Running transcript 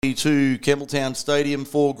To Campbelltown Stadium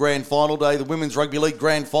for Grand Final Day, the Women's Rugby League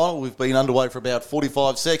Grand Final. We've been underway for about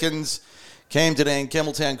 45 seconds. Camden and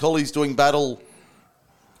Campbelltown Collies doing battle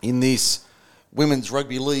in this Women's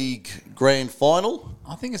Rugby League Grand Final.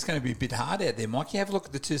 I think it's going to be a bit hard out there, Mike. You have a look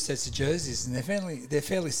at the two sets of jerseys, and they're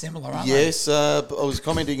fairly similar, aren't they? Yes, I was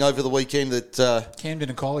commenting over the weekend that... Camden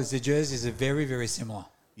and Collies, their jerseys are very, very similar.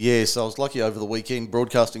 Yes, I was lucky over the weekend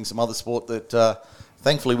broadcasting some other sport that...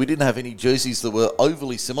 Thankfully, we didn't have any jerseys that were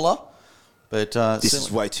overly similar. But this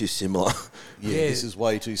is way too similar. Yeah, this is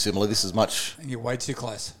way too similar. This is much... You're way too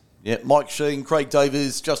close. Yeah, Mike Sheen, Craig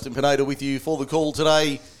Davis, Justin Pineda with you for the call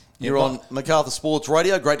today. You're on Macarthur Sports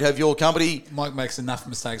Radio. Great to have your company. Mike makes enough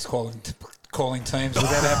mistakes calling teams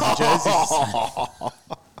without having jerseys.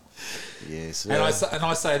 Yes. And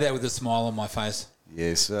I say that with a smile on my face.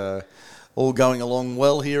 Yes. All going along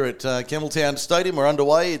well here at Campbelltown Stadium. We're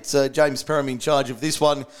underway. It's James Perham in charge of this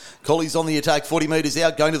one. Collies on the attack, 40 metres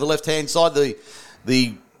out, going to the left-hand side,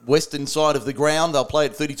 the western side of the ground. They'll play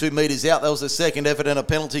it 32 metres out. That was the second effort and a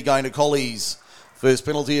penalty going to Collies. First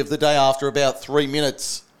penalty of the day after about 3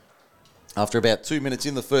 minutes. After about 2 minutes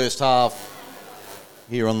in the first half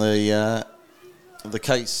here on the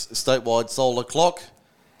Case statewide solar clock.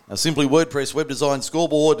 Now, Simply WordPress web design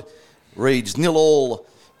scoreboard reads 0-0.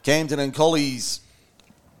 Camden and Collies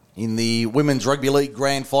in the Women's Rugby League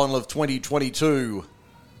Grand Final of 2022.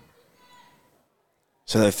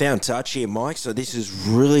 So they found touch here, Mike. So this is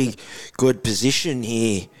really good position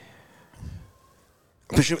here.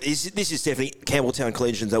 This is definitely Campbelltown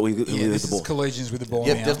Collegians that we with this the ball. is Collegians with the ball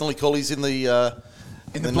Yep, now. definitely Collies in the...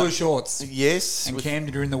 in the blue shorts. Yes. And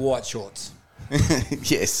Camden are in the white shorts.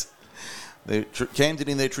 Yes. Camden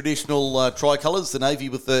in their traditional tricolours, the navy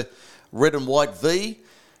with the red and white V.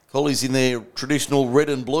 Collies in their traditional red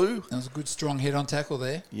and blue. That was a good strong head on tackle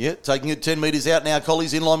there. Yeah, taking it 10 metres out now.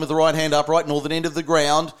 Collies in line with the right hand upright, northern end of the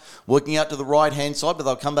ground. Working out to the right hand side, but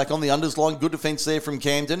they'll come back on the unders line. Good defence there from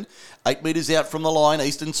Camden. 8 metres out from the line.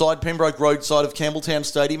 Eastern side, Pembroke Road side of Campbelltown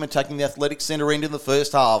Stadium, attacking the athletic centre end in the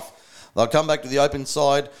first half. They'll come back to the open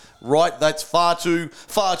side. Right, that's far too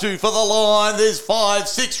for the line. There's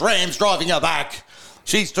 5-6 Rams driving her back.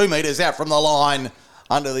 She's 2 metres out from the line.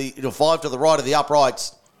 Under the 5 to the right of the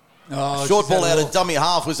uprights. Oh, short ball out of dummy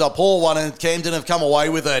half was a poor one, and Camden have come away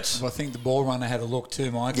with it. Well, I think the ball runner had a look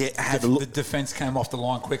too, Mike. Yeah, had a look. The defence came off the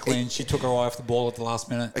line quickly, and she took her eye off the ball at the last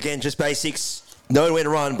minute. Again, just basics. Know when to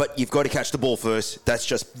run, but you've got to catch the ball first. That's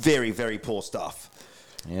just very, very poor stuff.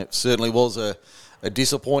 Yeah, it certainly was a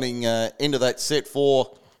disappointing end of that set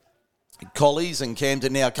for Collies, and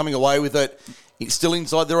Camden now coming away with it. It's still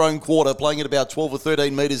inside their own quarter, playing at about 12 or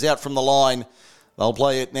 13 metres out from the line. They'll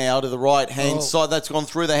play it now to the right-hand side. That's gone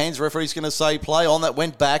through the hands. Referee's going to say play on. That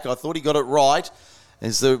went back. I thought he got it right.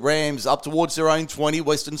 As the Rams up towards their own 20,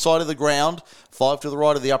 western side of the ground. 5 to the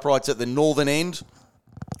right of the uprights at the northern end.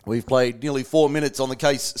 We've played nearly 4 minutes on the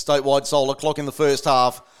Case statewide solar clock in the first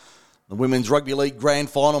half. The Women's Rugby League Grand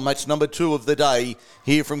Final, match number 2 of the day,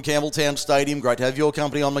 here from Campbelltown Stadium. Great to have your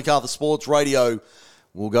company on Macarthur Sports Radio.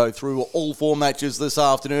 We'll go through all 4 matches this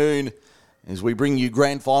afternoon as we bring you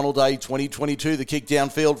Grand Final Day 2022. The kick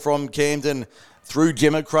downfield from Camden through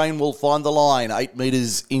Gemma Crane will find the line. 8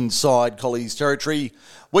 metres inside Collies territory.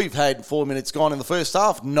 We've had 4 minutes gone in the first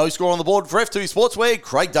half. No score on the board for F2 Sportswear.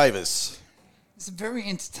 Craig Davis. It's a very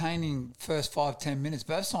entertaining first 5-10 minutes.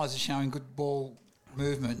 Both sides are showing good ball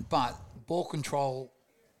movement, but ball control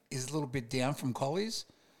is a little bit down from Collies,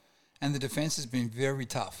 and the defence has been very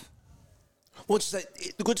tough. Well, it's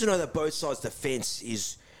good to know that both sides' defence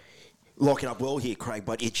is locking up well here, Craig,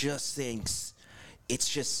 but it just thinks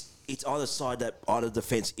it's either side that either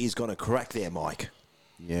defence is going to crack there, Mike.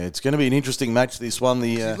 Yeah, it's going to be an interesting match, this one.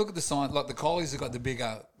 You look at the side, like the Collies have got the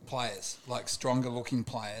bigger players, like stronger looking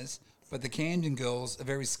players, but the Camden girls are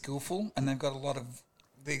very skillful, and they've got a lot of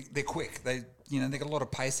they're quick. They've got a lot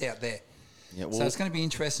of pace out there. Yeah, well, so it's going to be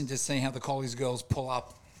interesting to see how the Collies girls pull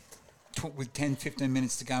up with 10-15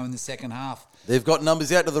 minutes to go in the second half. They've got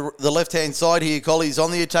numbers out to the left-hand side here. Collies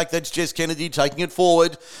on the attack. That's Jess Kennedy taking it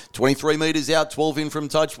forward. 23 metres out, 12 in from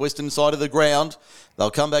touch, western side of the ground.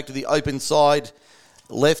 They'll come back to the open side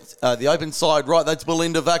left, the open side right. That's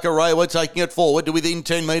Belinda Vakarewa taking it forward to within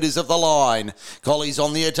 10 metres of the line. Collies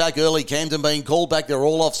on the attack early. Camden being called back. They're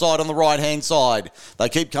all offside on the right-hand side. They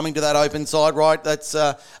keep coming to that open side right. That's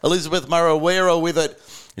Elizabeth Marawera with it.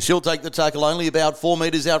 She'll take the tackle only about 4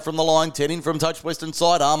 metres out from the line. 10 in from touch western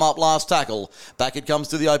side. Arm up last tackle. Back it comes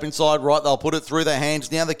to the open side right. They'll put it through their hands.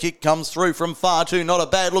 Now the kick comes through from far too. Not a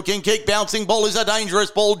bad looking kick. Bouncing ball is a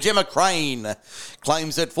dangerous ball. Gemma Crane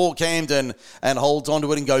claims it for Camden and holds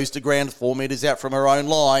onto it and goes to ground 4 metres out from her own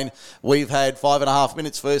line. We've had 5.5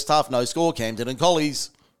 minutes first half. No score. Camden and Collies.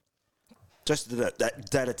 Just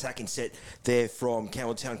that attacking set there from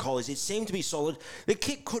Campbelltown College. It seemed to be solid. The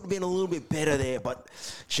kick could have been a little bit better there, but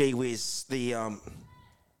gee whiz, the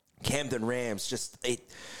Camden Rams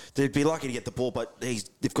they'd be lucky to get the ball, but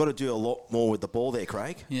they've got to do a lot more with the ball there,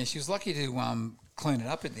 Craig. Yeah, she was lucky to clean it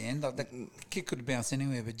up at the end. Like, the kick could have bounced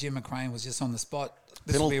anywhere, but Jim McCrane was just on the spot.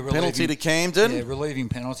 This will be a penalty to Camden. Yeah, relieving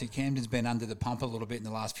penalty. Camden's been under the pump a little bit in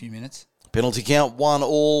the last few minutes. Penalty count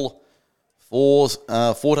 1-1 for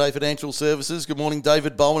Forte Financial Services. Good morning,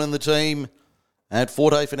 David Bowen and the team at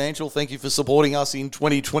Forte Financial. Thank you for supporting us in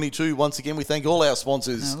 2022. Once again, we thank all our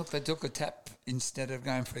sponsors. No, look, they took a tap instead of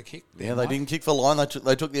going for a kick. Yeah, they didn't kick for line.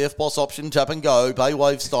 They took the FBOS option, tap and go,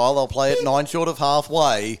 Baywave style. They'll play it 9 short of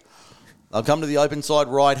halfway. They'll come to the open side,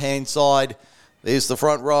 right-hand side. There's the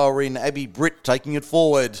front rower in Abby Britt taking it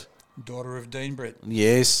forward. Daughter of Dean Britt.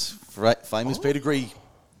 Yes, famous pedigree.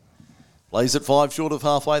 Plays at 5 short of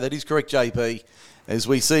halfway. That is correct, JP. As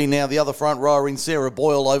we see now, the other front rower in Sarah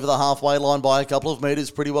Boyle over the halfway line by a couple of metres,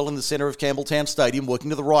 pretty well in the centre of Campbelltown Stadium,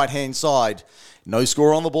 working to the right-hand side. No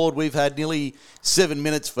score on the board. We've had nearly 7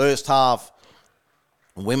 minutes first half.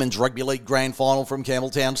 Women's Rugby League Grand Final from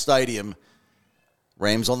Campbelltown Stadium.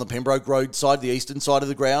 Rams on the Pembroke Road side, the eastern side of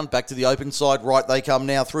the ground. Back to the open side, right they come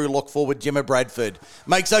now through. Look forward, Gemma Bradford.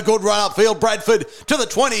 Makes a good run upfield. Bradford to the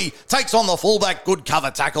 20. Takes on the fullback. Good cover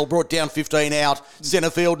tackle. Brought down 15 out. Centre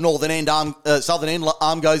field, northern end, southern end.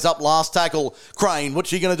 Arm goes up, last tackle. Crane, what's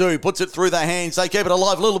she going to do? Puts it through the hands. They keep it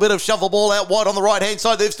alive. A little bit of shuffle ball out wide on the right-hand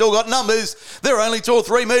side. They've still got numbers. They're only 2 or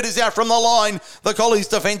 3 metres out from the line. The Collies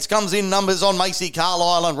defence comes in numbers on Macy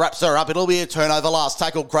Carlisle and wraps her up. It'll be a turnover. Last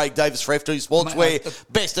tackle, Craig Davis for F2 Sportswear.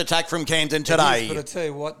 Best attack from Camden today. But I tell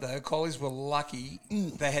you what, though, Collies were lucky.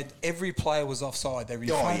 They had every player was offside. They were in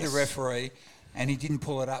front of the referee, and he didn't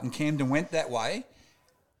pull it up. And Camden went that way,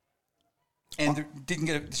 and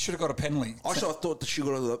should have got a penalty. Actually, I thought that she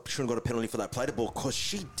shouldn't have got a penalty for that play to ball because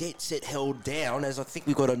she dead set held down. As I think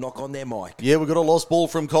we got a knock on there, Mike. Yeah, we got a lost ball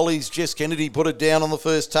from Collies. Jess Kennedy put it down on the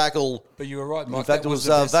first tackle. But you were right, Mike. In fact, it was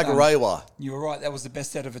Vagarewa. You were right. That was the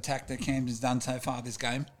best set of attack that Camden's done so far this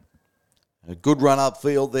game. A good run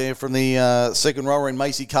upfield there from the second rower in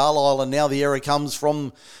Macy Carlisle, and now the error comes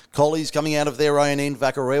from Collies coming out of their own end.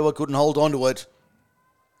 Vakarewa couldn't hold on to it,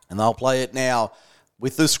 and they'll play it now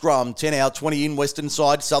with the scrum. 10 out, 20 in, western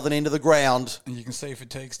side, southern end of the ground. And you can see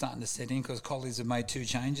fatigue starting to set in because Collies have made 2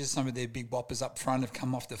 changes. Some of their big boppers up front have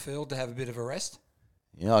come off the field to have a bit of a rest.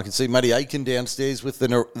 Yeah, I can see Maddie Aitken downstairs with the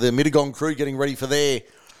Mittagong crew getting ready for their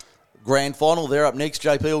grand final. They're up next.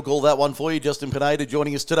 JP will call that one for you. Justin Pineda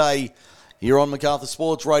joining us today here on Macarthur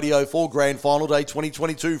Sports Radio for Grand Final Day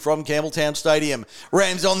 2022 from Campbelltown Stadium.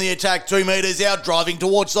 Rams on the attack, 2 metres out, driving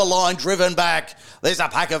towards the line, driven back. There's a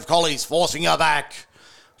pack of Collies forcing her back.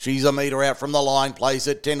 She's a metre out from the line, plays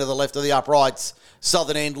it 10 to the left of the uprights.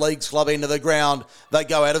 Southern End Leagues Club into the ground. They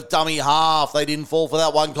go out of dummy half. They didn't fall for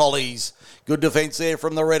that one, Collies. Good defence there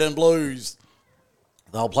from the Red and Blues.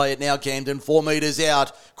 They'll play it now, Camden, 4 metres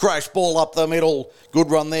out. Crash ball up the middle.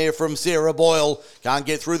 Good run there from Sarah Boyle. Can't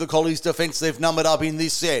get through the Collies' defence. They've numbered up in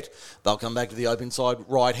this set. They'll come back to the open side,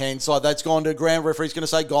 right-hand side. That's gone to ground. Referee's going to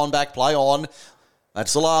say, gone back, play on.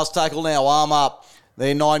 That's the last tackle now, arm up.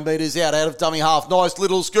 They're 9 metres out of dummy half. Nice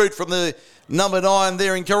little scoot from the number 9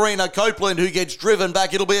 there in Karina Copeland, who gets driven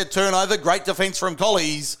back. It'll be a turnover. Great defence from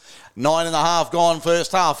Collies. 9.5 gone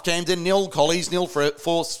first half. Camden 0, Collies 0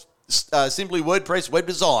 for Simply WordPress web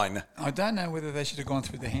design. I don't know whether they should have gone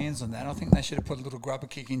through the hands on that. I think they should have put a little grubber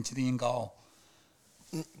kick into the in goal.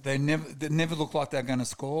 They never looked like they were going to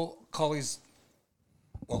score. Collies,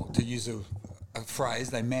 well, to use a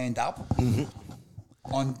phrase, they manned up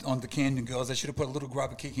on the Camden girls. They should have put a little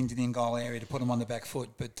grubber kick into the in goal area to put them on the back foot.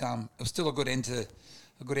 But it was still a good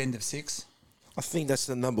end of 6. I think that's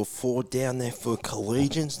the number 4 down there for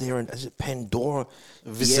Collegians. There, is it Pandora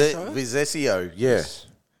Vizesio, yes.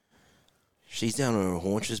 She's down on her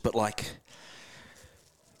haunches, but like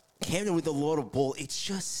Camden with a lot of ball, it's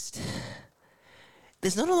just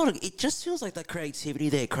there's not a lot of. It just feels like that creativity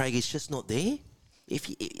there, Craig, is just not there. If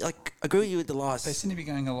you agree with you with the last, they seem to be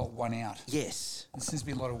going a lot 1 out. Yes, there seems to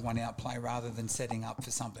be a lot of 1 out play rather than setting up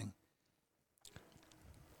for something.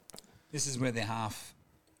 This is where their half,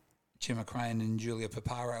 Chima Crane and Julia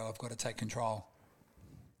Paparo, have got to take control.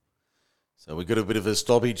 So we've got a bit of a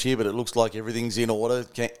stoppage here, but it looks like everything's in order.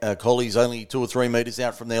 Collies only 2 or 3 metres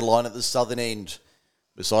out from their line at the southern end,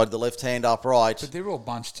 beside the left-hand upright. But they're all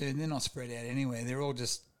bunched too. They're not spread out anywhere. They're all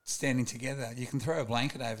just standing together. You can throw a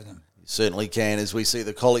blanket over them. Certainly can, as we see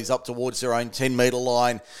the Collies up towards their own 10-metre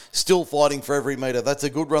line, still fighting for every metre. That's a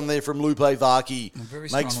good run there from Lupe Varkey.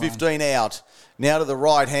 Makes 15 out. Now to the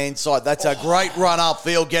right-hand side. That's a great run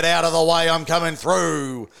upfield. Get out of the way. I'm coming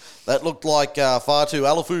through. That looked like Fatu.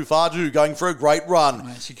 Alafu Fatu going for a great run.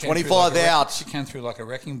 Mate, 25 out. She came through like a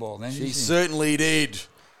wrecking ball then, She certainly did.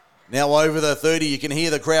 Now over the 30. You can hear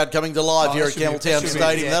the crowd coming to life here at Campbelltown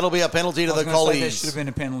Stadium. That'll be a penalty to the Collies. That should have been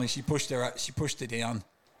a penalty. She pushed her down.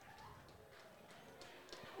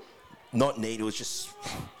 Not need. It was just.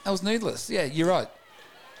 That was needless. Yeah, you're right.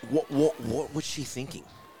 What was she thinking?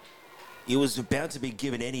 It was about to be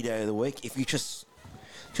given any day of the week. If you just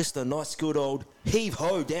a nice good old heave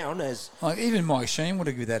ho down as. Like even Mike Sheen would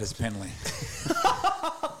have given that as a penalty.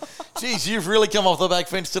 Jeez, you've really come off the back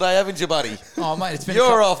fence today, haven't you, buddy? Oh, mate, it's been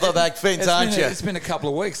off the back fence, aren't you? It's been a couple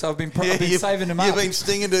of weeks. I've been saving them up. You've been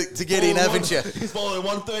stinging to get in, haven't you? He's following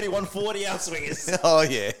 130, 140 outswingers. Oh,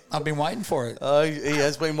 yeah. I've been waiting for it. Oh, he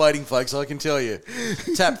has been waiting, folks, I can tell you.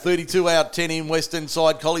 Tap 32 out, 10 in, Western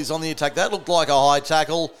side. Collies on the attack. That looked like a high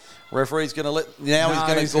tackle. Referee's going to let... Now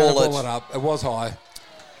he's going to call it up. It was high.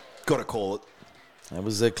 Got to call it. That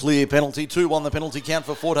was a clear penalty. 2-1 the penalty count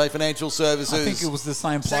for Forte Financial Services. I think it was the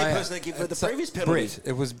same player. Same person that gave the previous penalty. Britt.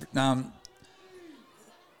 It was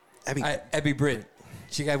Abby Britt.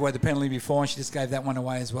 She gave away the penalty before and she just gave that one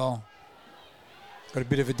away as well. Got a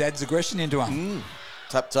bit of a dad's aggression into her.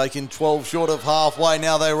 Tap taken 12 short of halfway.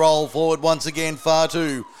 Now they roll forward once again.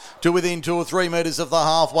 Fatu to within 2 or 3 metres of the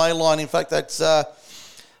halfway line. In fact, that's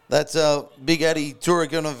Big Addy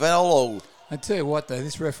Turriganavalo. I tell you what, though,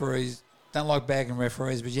 this referees don't like bagging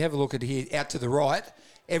referees, but you have a look at here, out to the right,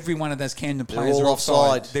 every one of those Camden players all are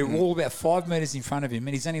offside. offside. They're all about 5 metres in front of him,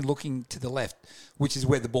 and he's only looking to the left, which is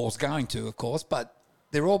where the ball's going to, of course, but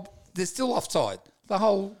they're still offside. The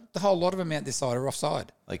whole lot of them out this side are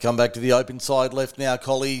offside. They come back to the open side left now.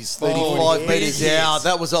 Collies 35 metres out.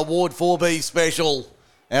 That was a Ward 4B special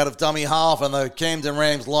out of dummy half, and the Camden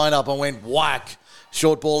Rams line up and went whack.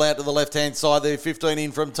 Short ball out to the left-hand side there, 15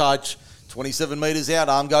 in from touch. 27 metres out,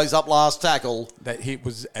 arm goes up, last tackle. That hit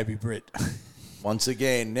was Abby Britt. Once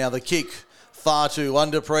again, now the kick. Fatu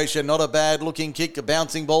under pressure, not a bad-looking kick. The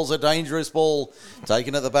bouncing ball's a dangerous ball.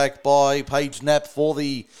 Taken at the back by Paige Knapp for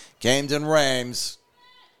the Camden Rams.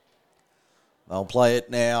 They'll play it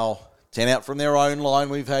now. 10 out from their own line.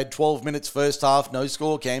 We've had 12 minutes first half, no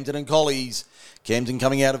score, Camden and Collies. Camden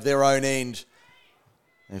coming out of their own end.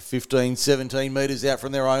 They're 15, 17 metres out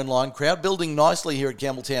from their own line. Crowd building nicely here at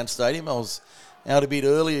Campbelltown Stadium. I was out a bit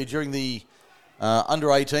earlier during the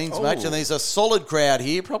under-18s match, and there's a solid crowd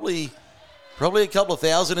here, probably a couple of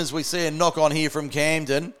thousand as we see a knock on here from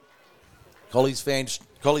Camden. Collies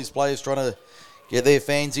players trying to get their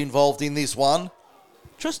fans involved in this one.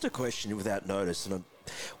 Just a question without notice.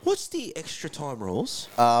 What's the extra time rules?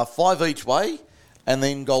 5 each way, and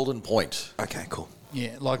then golden point. Okay, cool.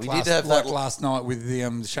 Yeah, like We last did have that last night with the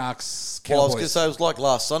Sharks Well, I was Cowboys. going to say it was like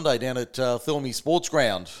last Sunday down at Thilmy Sports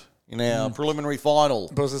Ground in our preliminary final.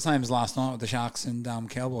 But it was the same as last night with the Sharks and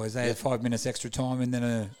Cowboys. They had 5 minutes extra time and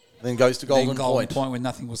then Then goes to golden point. when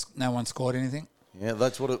no one scored anything. Yeah,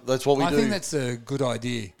 that's what we do. I think that's a good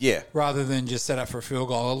idea. Yeah. Rather than just set up for a field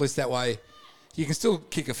goal. At least that way you can still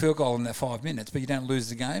kick a field goal in that 5 minutes, but you don't lose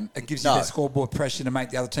the game. It gives you that scoreboard pressure to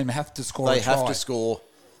make the other team have to score. They have to score.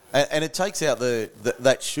 And it takes out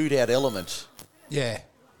that shootout element. Yeah.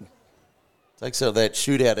 Takes out that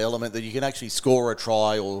shootout element that you can actually score a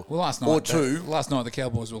try or two. Last night the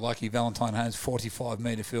Cowboys were lucky. Valentine Holmes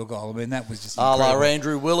 45-metre field goal. I mean, that was just A incredible. la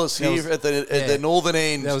Andrew Willis here at the northern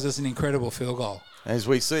end. That was just an incredible field goal. As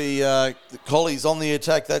we see the Collies on the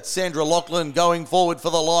attack, that's Sandra Lachlan going forward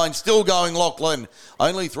for the line. Still going Lachlan.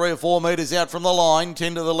 Only 3 or 4 metres out from the line.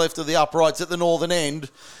 10 to the left of the uprights at the northern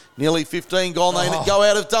end. Nearly 15 gone. They go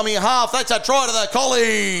out of dummy half. That's a try to the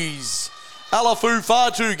Collies. Alafu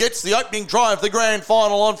Fatu gets the opening try of the grand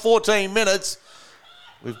final on 14 minutes.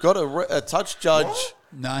 We've got a touch judge. What?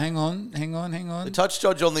 No, hang on. The touch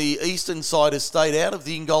judge on the eastern side has stayed out of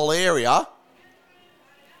the in-goal area.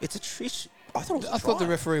 It's a trish. I thought the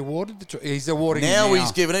referee awarded the try. He's awarding now. it now.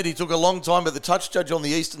 He's given it. He took a long time, but the touch judge on the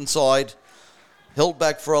eastern side held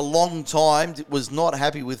back for a long time. Was not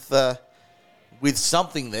happy with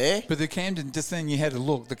something there. But the Camden, just then you had a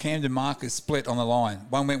look, the Camden markers split on the line.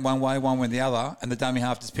 One went one way, one went the other, and the dummy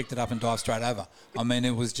half just picked it up and dived straight over. I mean,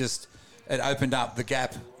 it opened up, the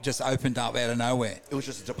gap just opened up out of nowhere. It was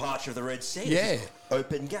just a departure of the red set. Yeah.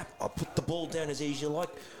 Open gap. I put the ball down as easy as you like,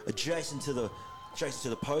 adjacent to the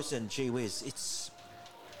post, and gee whiz,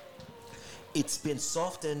 it's been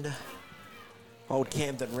soft, and old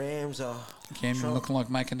Camden Rams are... Camden looking like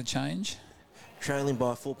making a change. trailing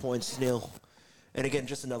by 4 points nil. And again,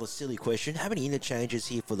 just another silly question. How many interchanges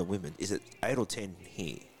here for the women? Is it 8 or 10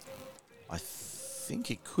 here? I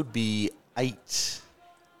think it could be 8.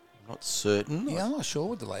 I'm not certain. Yeah, I'm not sure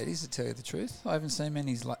with the ladies, to tell you the truth. I haven't seen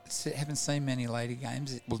many lady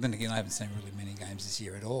games. Well, then again, I haven't seen really many games this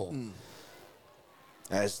year at all.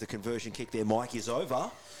 As the conversion kick there, Mike, is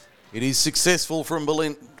over. It is successful from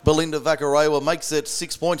Belinda Vakarewa. Makes it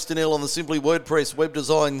 6 points to nil on the Simply WordPress web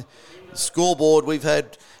design scoreboard. We've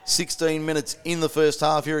had 16 minutes in the first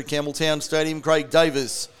half here at Campbelltown Stadium. Craig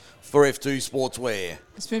Davis for F2 Sportswear.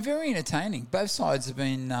 It's been very entertaining. Both sides have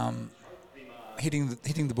been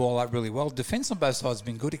hitting the ball up really well. Defence on both sides has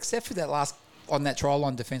been good, except for on that try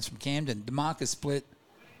line defence from Camden. The marker split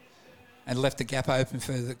and left the gap open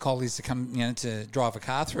for the Collies to come, to drive a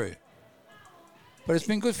car through. But it's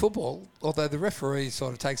been good football, although the referee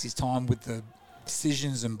sort of takes his time with the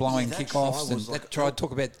decisions and blowing kickoffs. And that try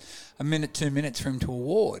took about a minute, 2 minutes for him to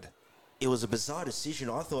award. It was a bizarre decision.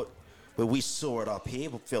 I thought, when we saw it up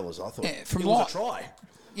here, fellas, I thought it was a try.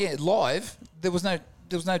 Yeah, live, there was no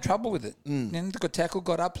trouble with it. And they got tackled,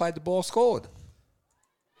 got up, played the ball, scored.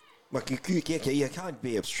 Like you can't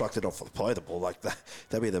be obstructed off the play of the ball like that.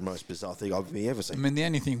 That'd be the most bizarre thing I've ever seen. I mean, the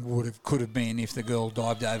only thing could have been if the girl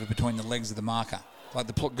dived over between the legs of the marker. Like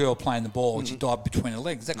the girl playing the ball, and she dived between her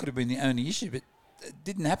legs. That could have been the only issue, but it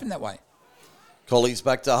didn't happen that way. Collies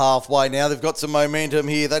back to halfway now. They've got some momentum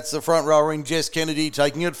here. That's the front rower in Jess Kennedy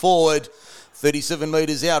taking it forward. 37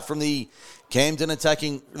 metres out from the Camden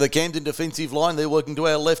defensive line. They're working to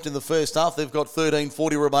our left in the first half. They've got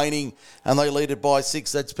 13:40 remaining, and they lead it by 6.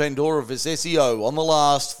 That's Pandora Visesio on the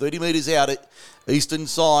last. 30 metres out at eastern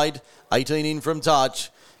side. 18 in from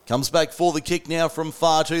touch. Comes back for the kick now from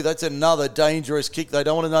Fatu. That's another dangerous kick. They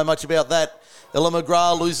don't want to know much about that. Ella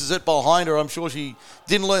McGrath loses it behind her. I'm sure she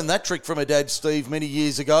didn't learn that trick from her dad, Steve, many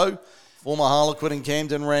years ago. Former Harlequin and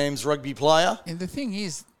Camden Rams rugby player. And the thing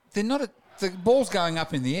is, the ball's going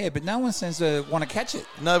up in the air, but no one seems to want to catch it.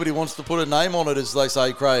 Nobody wants to put a name on it, as they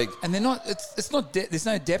say, Craig. And they're not. It's not. There's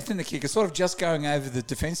no depth in the kick. It's sort of just going over the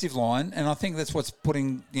defensive line, and I think that's what's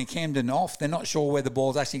putting Camden off. They're not sure where the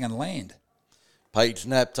ball's actually going to land. Paige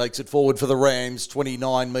Knapp takes it forward for the Rams.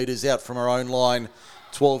 29 metres out from her own line.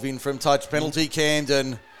 12 in from touch. Penalty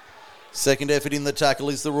Camden. Second effort in the tackle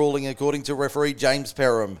is the ruling, according to referee James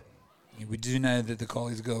Perham. Yeah, we do know that the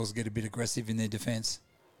Collies girls get a bit aggressive in their defence,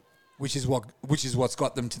 which is what's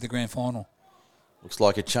got them to the grand final. Looks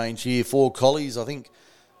like a change here for Collies. I think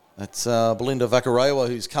that's Belinda Vakarewa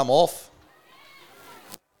who's come off.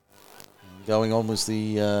 Going on was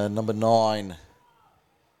the number 9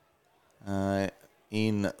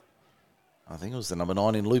 I think it was the number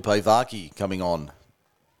 9 in Lupe Vaki coming on.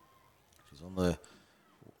 She's on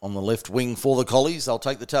the left wing for the Collies. They'll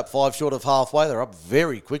take the tap 5 short of halfway. They're up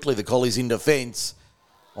very quickly, the Collies in defence.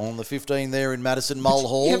 On the 15 there in Madison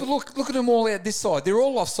Mulhall. Yeah, but look at them all out this side. They're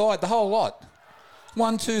all offside, the whole lot.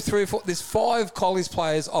 1, 2, 3, 4. There's 5 Collies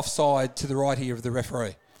players offside to the right here of the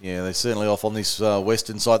referee. Yeah, they're certainly off on this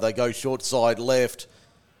western side. They go short side left.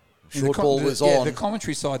 Short ball was on. Yeah, the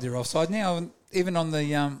commentary side, they're offside. Now, even on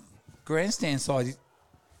the grandstand side,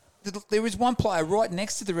 there is one player right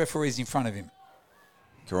next to the referees in front of him.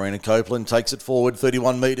 Karina Copeland takes it forward,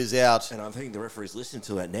 31 metres out. And I think the referee's listening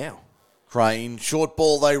to that now. Crane, short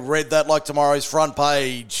ball, they read that like tomorrow's front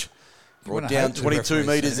page. Brought down 22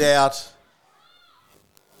 metres out.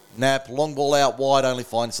 Knapp, long ball out wide, only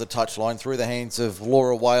finds the touchline through the hands of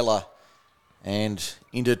Laura Whaler and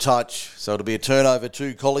into touch. So it'll be a turnover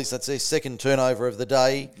to Collies. That's their second turnover of the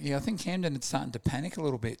day. Yeah, I think Camden is starting to panic a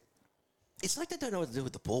little bit. It's like they don't know what to do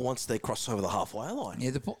with the ball once they cross over the halfway line.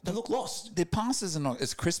 Yeah, they look lost. Their passes are not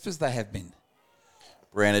as crisp as they have been.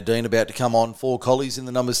 Brianna Dean about to come on for Collies in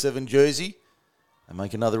the number 7 jersey. They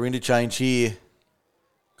make another interchange here.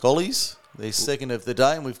 Collies, their second of the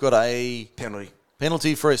day, and we've got a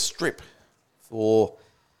penalty for a strip for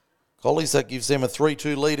Collies. That gives them a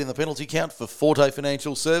 3-2 lead in the penalty count for Forte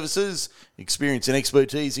Financial Services. Experience and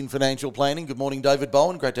expertise in financial planning. Good morning, David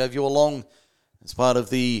Bowen. Great to have you along as part of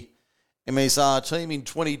the MSR team in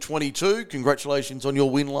 2022. Congratulations on your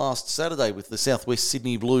win last Saturday with the Southwest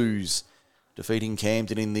Sydney Blues, defeating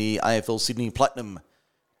Camden in the AFL Sydney Platinum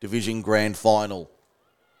Division Grand Final.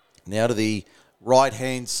 Now to the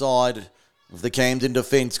right-hand side of the Camden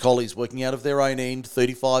defence. Collies working out of their own end,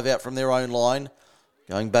 35 out from their own line.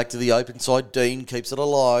 Going back to the open side, Dean keeps it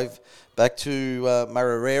alive. Back to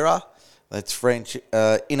Mararera. That's French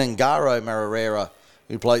Inangaro Mararera,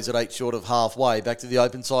 who plays at 8 short of halfway. Back to the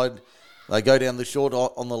open side. They go down the short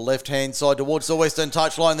on the left-hand side towards the western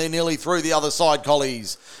touchline. They're nearly through the other side,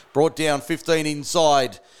 Collies. Brought down 15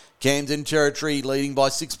 inside. Camden territory leading by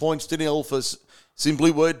 6 points to nil for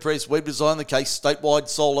Simply WordPress, web design, the case, statewide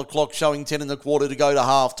solar clock showing 10 1/4 to go to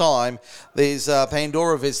half time. There's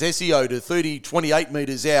Pandora Vesesio to 28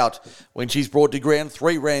 metres out when she's brought to ground.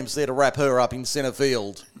 3 Rams there to wrap her up in centre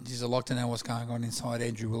field. I'd like to know what's going on inside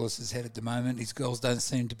Andrew Willis's head at the moment. His girls don't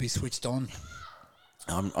seem to be switched on.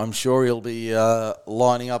 I'm sure he'll be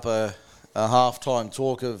lining up a half-time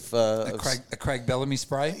talk of... A Craig Bellamy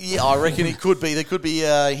spray? Yeah, I reckon it could be. There could be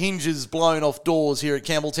hinges blown off doors here at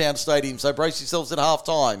Campbelltown Stadium, so brace yourselves at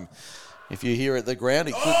half-time. If you hear it at the ground,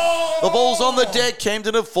 it could... The ball's on the deck.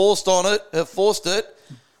 Camden have forced it.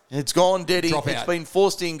 It's gone dead. It's been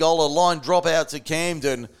forced in goal. A line drop out to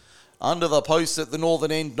Camden. Under the post at the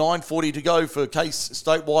northern end, 9:40 to go for Case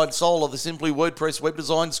Statewide Solar, the Simply WordPress web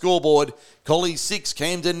design scoreboard. Collies 6,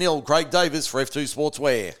 Camden 0. Craig Davis for F2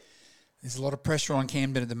 Sportswear. There's a lot of pressure on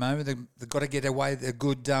Camden at the moment. They've got to get away a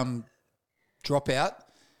good dropout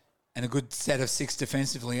and a good set of 6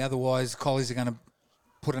 defensively. Otherwise, Collies are going to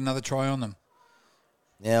put another try on them.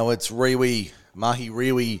 Now it's Mahi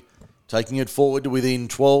Riwi, taking it forward to within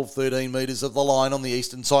 12, 13 metres of the line on the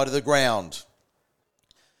eastern side of the ground.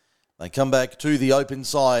 They come back to the open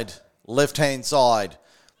side, left-hand side,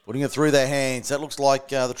 putting it through their hands. That looks like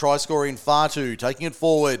the try scorer in Fatu, taking it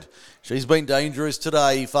forward. She's been dangerous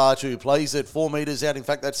today, Fatu. Plays it 4 metres out. In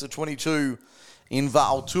fact, that's the 22 in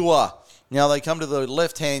Valtua. Now they come to the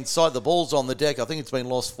left-hand side. The ball's on the deck. I think it's been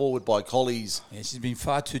lost forward by Collies. Yeah, she's been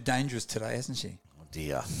far too dangerous today, hasn't she? Oh,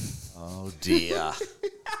 dear. Oh, dear.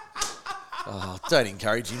 Oh, don't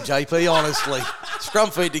encourage him, JP, honestly. Scrum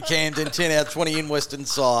feed to Camden, 10 out, 20 in western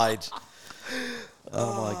side.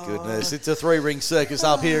 Oh, my goodness. It's a 3-ring circus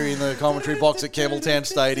up here in the commentary box at Campbelltown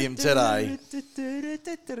Stadium today.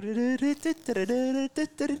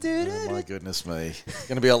 Oh, my goodness me. It's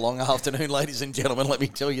going to be a long afternoon, ladies and gentlemen. Let me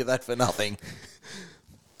tell you that for nothing.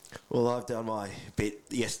 Well, I've done my bit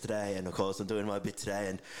yesterday, and, of course, I'm doing my bit today,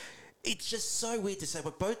 and it's just so weird to say,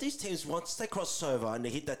 but both these teams, once they cross over and they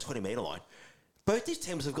hit that 20-metre line, both these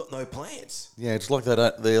teams have got no plans. Yeah, it's like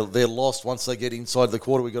they're lost once they get inside the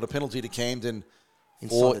quarter. We got a penalty to Camden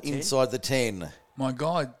inside the 10. My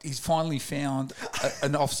God, he's finally found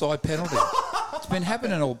an offside penalty. It's been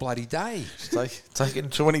happening all bloody day. It's taken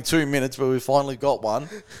 22 minutes, but we finally got one.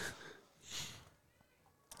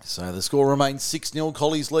 So the score remains 6-0.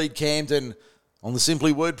 Collies lead Camden on the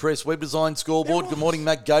Simply WordPress web design scoreboard. Good morning,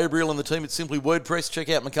 Matt Gabriel and the team at Simply WordPress. Check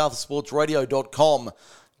out MacArthurSportsRadio.com.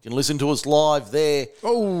 You can listen to us live there.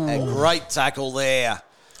 Oh, a great tackle there.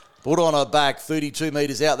 Put on her back, 32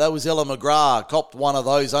 metres out. That was Ella McGrath. Copped one of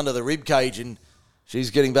those under the rib cage, and she's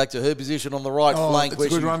getting back to her position on the right flank. It's a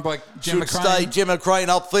good run by Gemma Crane. Should stay Gemma Crane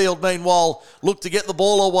upfield. Meanwhile, look to get the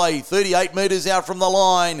ball away. 38 metres out from the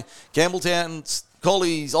line. Campbelltown's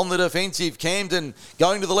Collies on the defensive. Camden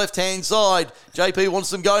going to the left-hand side. JP wants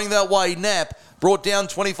them going that way. Knapp brought down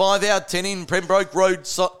 25 out, 10 in Pembroke Road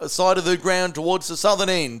side of the ground towards the southern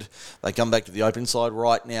end. They come back to the open side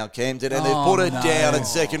right now, Camden, and they've put it down at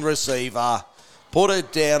second receiver. Put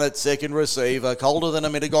it down at second receiver. Colder than a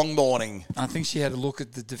Mittagong morning. I think she had a look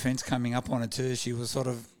at the defence coming up on it too. She was sort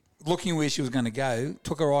of looking where she was going to go,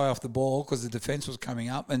 took her eye off the ball because the defence was coming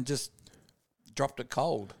up and just dropped it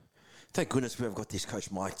cold. Thank goodness we have got this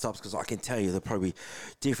coach mic'd up, because I can tell you there'll probably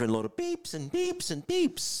different lot of beeps and beeps and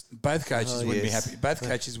beeps. Both coaches wouldn't be happy. Both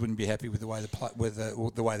coaches wouldn't be happy with the way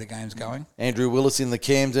the way the game's going. Andrew Willis in the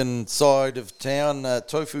Camden side of town.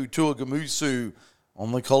 Tofu Tuagamusu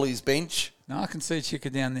on the Collies bench. No, I can see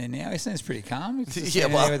Chicka down there now. He seems pretty calm. He's just Yeah,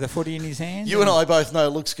 well, there with the footy in his hand. You and I both know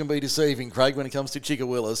looks can be deceiving, Craig, when it comes to Chicka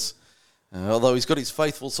Willis. Although he's got his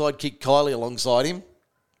faithful sidekick Kylie alongside him.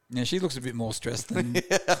 Yeah, she looks a bit more stressed than...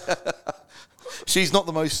 She's not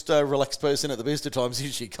the most relaxed person at the best of times,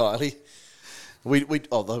 is she, Kylie?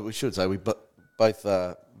 Although we should say we both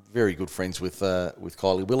very good friends with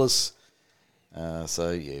Kylie Willis.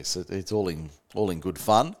 So yes, it's all in good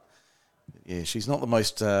fun. Yeah, she's not the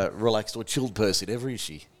most relaxed or chilled person ever, is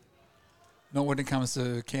she? Not when it comes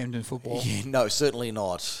to Camden football. Yeah, no, certainly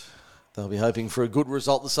not. They'll be hoping for a good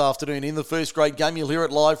result this afternoon in the first grade game. You'll hear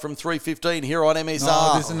it live from 3:15 here on MSR.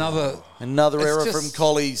 No, there's another error from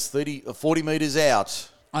Collies, 40 metres out.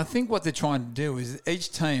 I think what they're trying to do is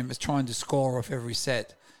each team is trying to score off every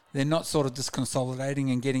set. They're not sort of just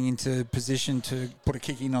consolidating and getting into position to put a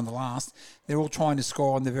kick in on the last. They're all trying to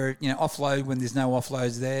score on the very, offload when there's no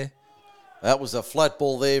offloads there. That was a flat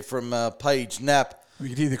ball there from Paige Knapp. We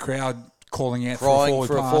could hear the crowd calling out crying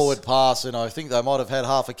for a forward pass, and I think they might have had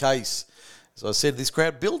half a case. As I said, this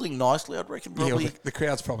crowd building nicely, I'd reckon probably... Yeah, the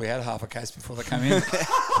crowd's probably had half a case before they come in.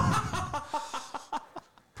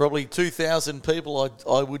 Probably 2,000 people,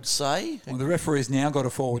 I would say. Well, the referee's now got a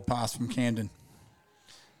forward pass from Camden.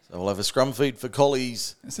 So we'll have a scrum feed for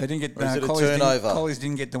Collies. So they didn't get Or is it a Collies turnover? Collies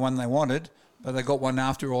didn't get the one they wanted, but they got one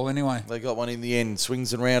after all anyway. They got one in the end.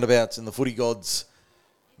 Swings and roundabouts, and the footy gods,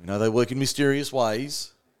 we know they work in mysterious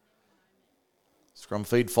ways. Scrum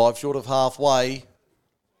feed 5 short of halfway.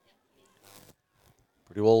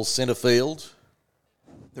 Pretty well centre field.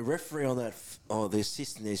 The referee on that, the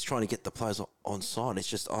assistant is trying to get the players on side. It's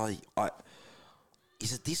just,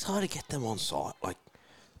 is it this hard to get them on side?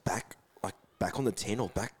 Back on the 10 or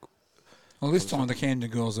back? Well, this time the Camden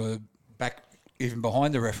girls are back even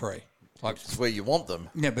behind the referee. It's where you want them.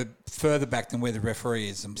 Yeah, but further back than where the referee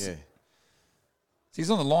is. Yeah. So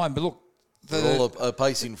he's on the line, but look. They're all a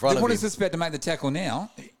pace in front of him. What is this about to make the tackle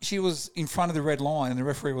now? She was in front of the red line and the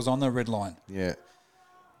referee was on the red line. Yeah.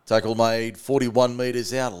 Tackle made 41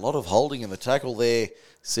 metres out. A lot of holding in the tackle there.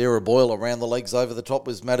 Sarah Boyle around the legs over the top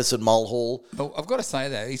was Madison Mulhall. Well, I've got to say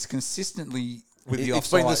that he's consistently with the It's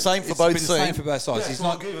offside. been the same for It's both been the same teams. for both sides. Yeah, He's so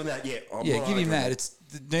I'll not. give him that, yeah. Give him that. It's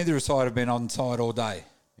neither side have been on side all day.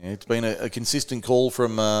 Yeah, it's been a consistent call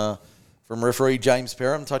from referee James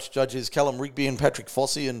Perham, touch judges Callum Rigby and Patrick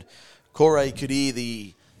Fossey, and Corey Kadir,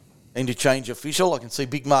 the interchange official. I can see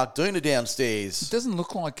Big Mark Dooner It downstairs. doesn't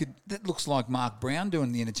look like it. That looks like Mark Brown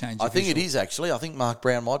doing the interchange. I think it is, actually. I think Mark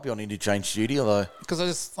Brown might be on interchange duty, although...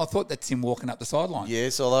 Because I thought that's him walking up the sideline.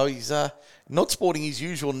 Yes, although he's not sporting his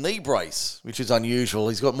usual knee brace, which is unusual.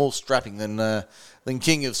 He's got more strapping than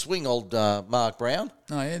King of Swing, old Mark Brown.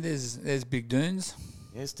 Oh yeah, there's Big Dunes.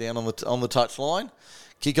 Yes, down on the touch line.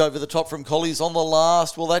 Kick over the top from Collies on the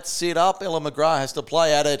last. Well, that's set up. Ella McGrath has to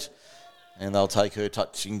play at it, and they'll take her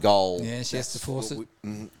touching goal. Yeah, she has to force it.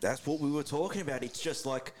 That's what we were talking about. It's just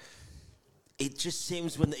like, it just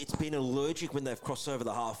seems when it's been allergic when they've crossed over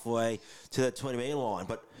the halfway to the 20-metre line.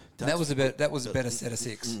 But That was a better set of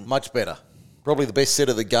six. Much better. Probably the best set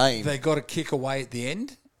of the game. They got a kick away at the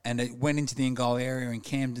end, and it went into the in-goal area, and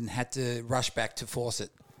Camden had to rush back to force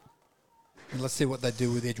it. And let's see what they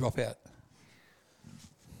do with their dropout.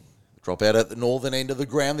 Drop out at the northern end of the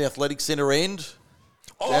ground, the athletic centre end.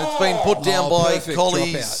 And it's been put down by perfect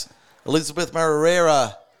Collies. dropout. Elizabeth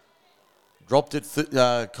Marrera dropped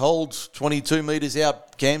it cold, 22 metres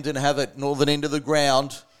out. Camden have it, northern end of the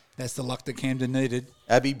ground. That's the luck that Camden needed.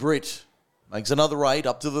 Abby Britt makes another 8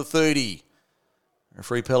 up to the 30.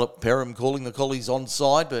 Referee Perham calling the Collies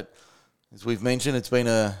onside, but as we've mentioned, it's been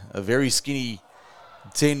a very skinny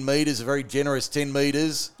 10 metres, a very generous 10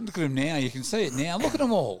 metres. Look at them now. You can see it now. Look at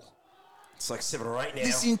them all. it's like 7 or 8 now.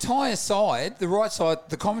 This entire side, the right side,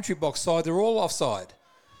 the commentary box side, they're all offside.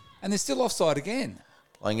 And they're still offside again.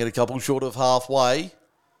 Playing it a couple short of halfway.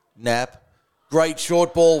 Knapp. Great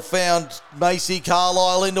short ball. Found Macy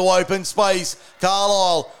Carlisle into open space.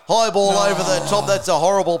 Carlisle, high ball over the top. That's a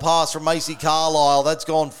horrible pass from Macy Carlisle. That's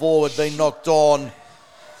gone forward, been knocked on.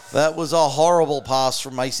 That was a horrible pass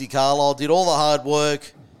from Macy Carlisle. Did all the hard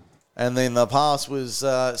work. And then the pass was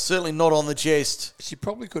certainly not on the chest. She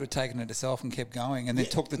probably could have taken it herself and kept going and then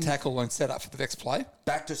took the tackle and set up for the next play.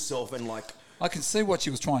 Back to self and I can see what she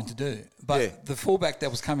was trying to do, but the fullback that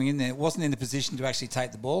was coming in there wasn't in the position to actually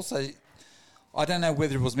take the ball. So I don't know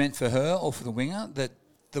whether it was meant for her or for the winger, that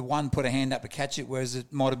the one put a hand up to catch it, whereas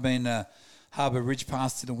it might have been a Harbour Ridge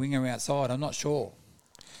pass to the winger outside. I'm not sure.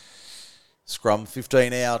 Scrum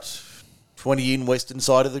 15 out, 20 in, western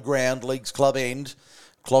side of the ground, Leagues Club end.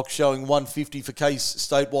 Clock showing 150 for Case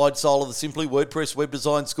statewide sole of the Simply WordPress web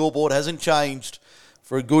design scoreboard. Hasn't changed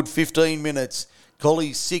for a good 15 minutes.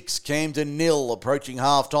 Collies 6, Camden 0, approaching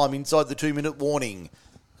half-time inside the 2-minute warning.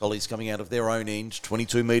 Collies coming out of their own end,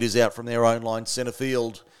 22 metres out from their own line, centre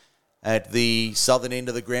field at the southern end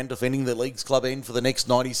of the ground, defending the Leagues Club end for the next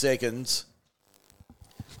 90 seconds.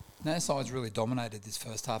 No side's really dominated this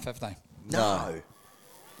first half, have they? No.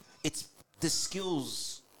 It's the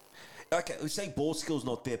skills. Okay, we say ball skills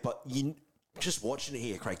not there, but you just watching it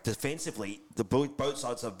here, Craig. Defensively, both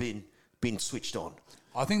sides have been switched on.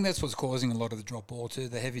 I think that's what's causing a lot of the drop ball too,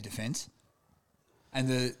 the heavy defence. And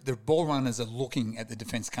the ball runners are looking at the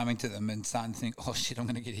defence coming to them and starting to think, oh shit, I'm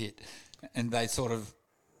going to get hit. And they sort of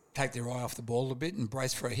take their eye off the ball a bit and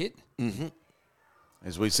brace for a hit. Mm-hmm.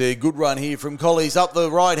 As we see a good run here from Collies up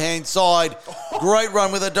the right-hand side. Great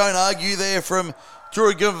run with a don't argue there from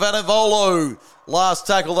Turigovanovolo. Last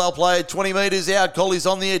tackle, they'll play at 20 metres out. Collies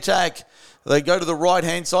on the attack. They go to the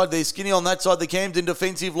right-hand side. They're skinny on that side, the Camden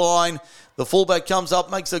defensive line. The fullback comes up,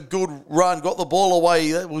 makes a good run, got the ball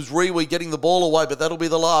away. That was Rewe getting the ball away, but that'll be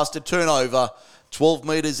the last to turnover. 12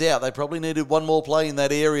 metres out. They probably needed one more play in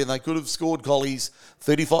that area, and they could have scored Collies.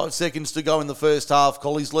 35 seconds to go in the first half.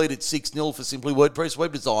 Collies lead at 6-0 for Simply WordPress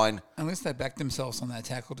web design. Unless they backed themselves on that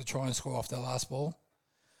tackle to try and score off their last ball.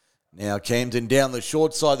 Now Camden down the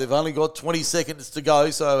short side. They've only got 20 seconds to go,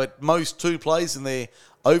 so at most 2 plays, and they're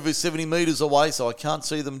over 70 metres away, so I can't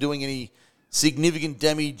see them doing any significant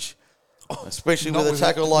damage, especially with a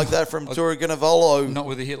tackle like that from Turaganavolo. Not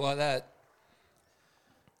with a hit like that.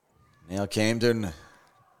 Now Camden,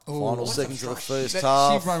 final seconds of the first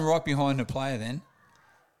half. She'd run right behind the player then.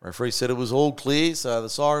 Referee said it was all clear, so the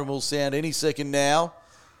siren will sound any second now.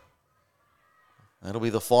 That'll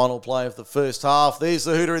be the final play of the first half. There's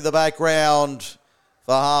the hooter in the background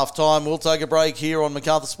for half-time. We'll take a break here on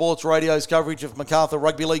Macarthur Sports Radio's coverage of Macarthur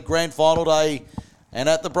Rugby League Grand Final Day. And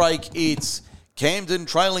at the break, it's Camden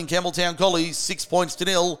trailing Campbelltown Collies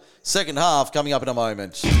 6-0. Second half coming up in a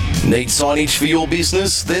moment. Need signage for your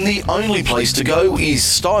business? Then the only place to go is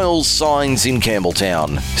Styles Signs in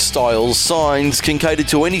Campbelltown. Styles Signs can cater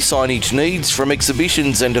to any signage needs, from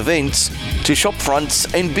exhibitions and events to shop fronts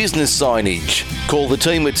and business signage. Call the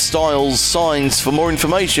team at Styles Signs for more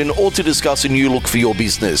information or to discuss a new look for your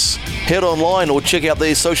business. Head online or check out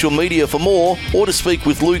their social media for more, or to speak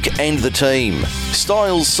with Luke and the team.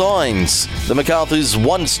 Styles Signs, the Macarthur's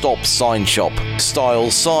one-stop sign shop.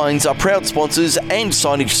 Styles Signs are proud sponsors and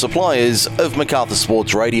signage suppliers of Macarthur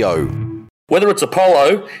Sports Radio. Whether it's a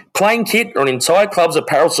polo, playing kit, or an entire club's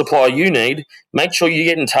apparel supply you need, make sure you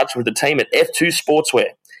get in touch with the team at F2 Sportswear.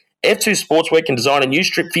 F2 Sportswear can design a new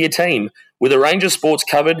strip for your team with a range of sports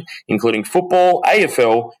covered, including football,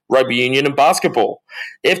 AFL, rugby union, and basketball.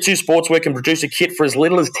 F2 Sportswear can produce a kit for as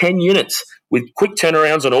little as 10 units, with quick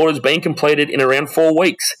turnarounds on orders being completed in around 4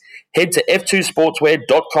 weeks. Head to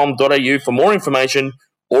f2sportswear.com.au for more information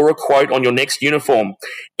or a quote on your next uniform.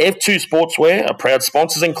 F2 Sportswear are proud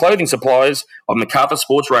sponsors and clothing suppliers of Macarthur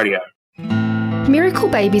Sports Radio. Miracle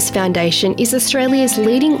Babies Foundation is Australia's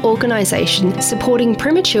leading organisation supporting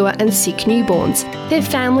premature and sick newborns, their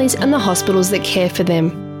families and the hospitals that care for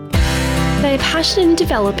them. They are passionate in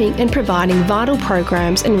developing and providing vital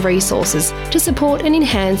programs and resources to support and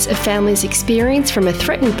enhance a family's experience from a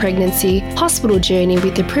threatened pregnancy, hospital journey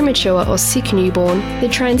with a premature or sick newborn, the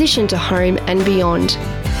transition to home and beyond.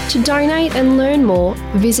 To donate and learn more,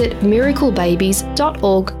 visit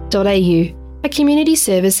miraclebabies.org.au. A community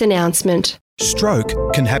service announcement. Stroke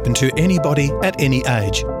can happen to anybody at any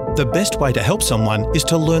age. The best way to help someone is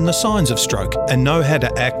to learn the signs of stroke and know how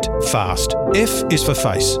to act fast. F is for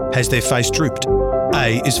face. Has their face drooped?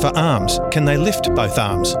 A is for arms. Can they lift both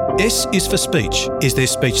arms? S is for speech. Is their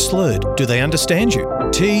speech slurred? Do they understand you?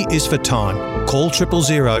 T is for time. Call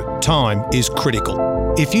 000. Time is critical.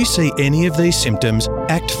 If you see any of these symptoms,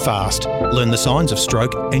 act fast. Learn the signs of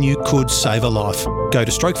stroke and you could save a life. Go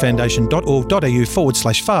to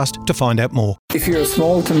strokefoundation.org.au/fast to find out more. If you're a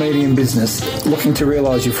small to medium business looking to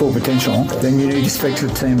realise your full potential, then you need to speak to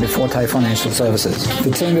the team at Forte Financial Services.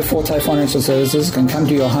 The team at Forte Financial Services can come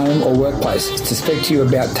to your home or workplace to speak to you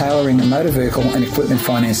about tailoring motor vehicle and equipment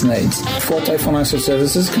finance needs. Forte Financial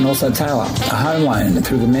Services can also tailor a home loan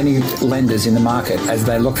through the many lenders in the market as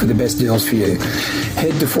they look for the best deals for you.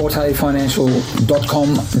 Head to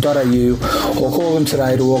fortefinancial.com.au or call them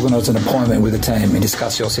today to organise an appointment with the team and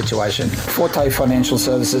discuss your situation. Forte Financial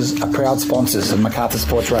Services are proud sponsors of Macarthur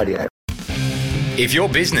Sports Radio. If your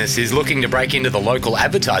business is looking to break into the local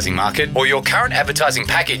advertising market, or your current advertising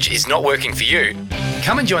package is not working for you,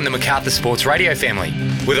 come and join the Macarthur Sports Radio family.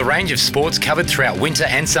 With a range of sports covered throughout winter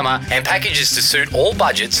and summer and packages to suit all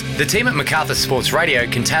budgets, the team at Macarthur Sports Radio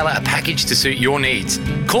can tailor a package to suit your needs.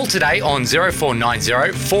 Call today on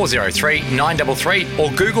 0490 403 933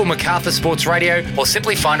 or Google Macarthur Sports Radio, or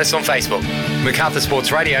simply find us on Facebook. Macarthur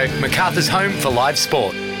Sports Radio, Macarthur's home for live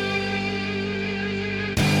sport.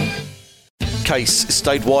 Case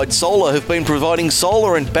Statewide Solar have been providing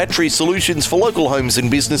solar and battery solutions for local homes and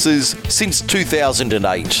businesses since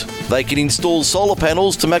 2008. They can install solar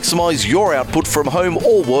panels to maximise your output from home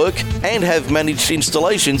or work and have managed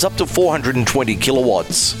installations up to 420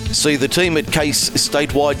 kilowatts. See the team at Case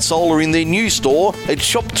Statewide Solar in their new store at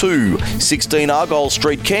Shop 2, 16 Argyle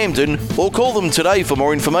Street, Camden, or call them today for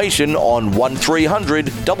more information on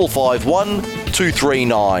 1300 551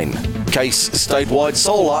 239. Case Statewide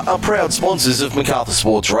Solar are proud sponsors of Macarthur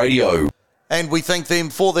Sports Radio. And we thank them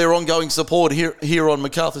for their ongoing support here on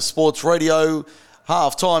Macarthur Sports Radio.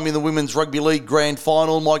 Half-time in the Women's Rugby League Grand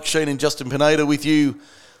Final. Mike Sheen and Justin Pineda with you,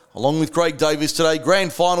 along with Craig Davis today.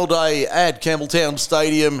 Grand Final day at Campbelltown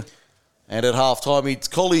Stadium. And at half-time, it's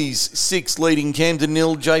Collies 6 leading Camden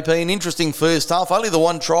 0. JP, an interesting first half. Only the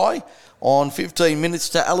one try on 15 minutes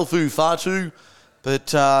to Alifu Fatu.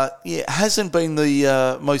 But, it hasn't been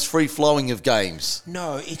the most free-flowing of games.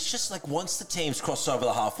 No, it's just like once the teams cross over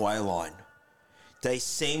the halfway line, they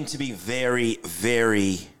seem to be very,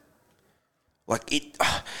 very Like,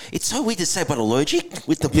 it's so weird to say, but allergic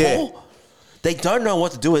with the ball. Yeah. They don't know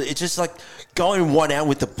what to do with it. It's just like going 1 out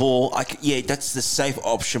with the ball. That's the safe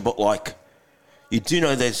option, but like, you do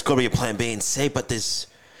know there's got to be a plan B and C, but there's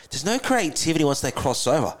no creativity once they cross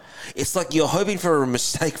over. It's like you're hoping for a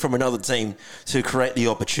mistake from another team to create the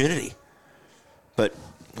opportunity. But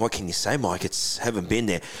what can you say, Mike? It's haven't been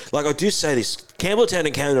there. Like, I do say this, Campbelltown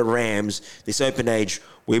and Canada Rams, this open age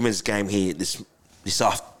women's game here this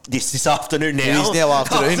afternoon now. It is now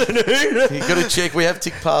afternoon. You've got to check. We have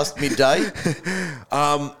ticked past midday.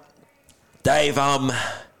 They've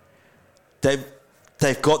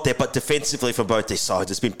got there, but defensively from both these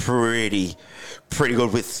sides, it's been pretty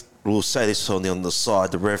good with, we'll say this on the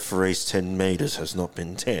side, the referee's 10 metres has not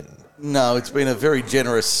been 10. No, it's been a very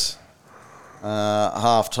generous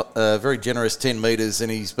very generous 10 metres,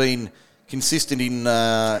 and he's been consistent in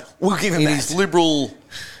we'll give him his liberal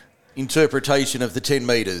interpretation of the 10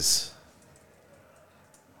 metres.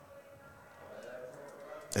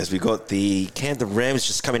 As we got the Camden Rams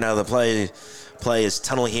just coming out of the players'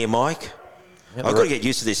 tunnel here, Mike. Yep, I've got to get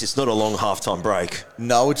used to this. It's not a long halftime break.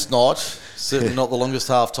 No, it's not. Certainly not the longest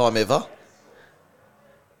halftime ever.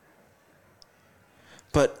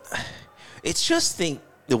 But it's just the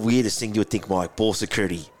weirdest thing you would think, Mike, ball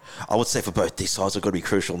security, I would say for both these sides, have got to be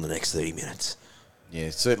crucial in the next 30 minutes. Yeah,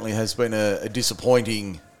 it certainly has been a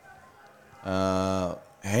disappointing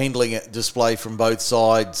handling display from both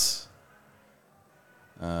sides.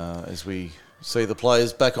 As we see the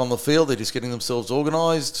players back on the field, they're just getting themselves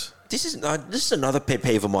organised. This is another pet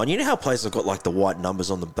peeve of mine. You know how players have got like the white numbers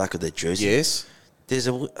on the back of their jersey? Yes. I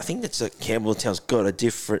think that's Campbelltown's got a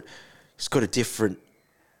different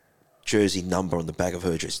jersey number on the back of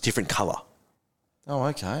her jersey, different colour. Oh,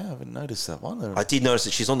 okay. I haven't noticed that one. I did notice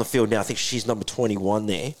that she's on the field now. I think she's number 21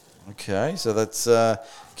 there. Okay, so that's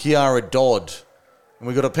Kiara Dodd. And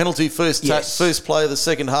we've got a penalty first play of the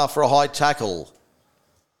second half for a high tackle.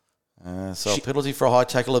 A penalty for a high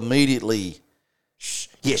tackle immediately.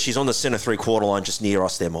 Yeah, she's on the centre three-quarter line just near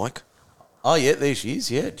us there, Mike. Oh, yeah, there she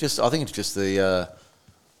is, yeah. I think it's just the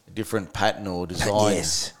different pattern or design.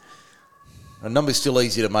 Yes. The number's still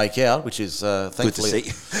easy to make out, which is thankfully... Good to see.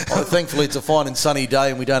 Thankfully, it's a fine and sunny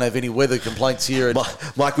day and we don't have any weather complaints here.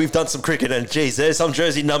 Mike, we've done some cricket and, geez, there's some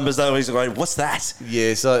jersey numbers though. He's going, what's that?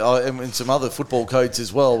 Yeah, and some other football codes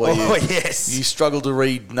as well where you struggle to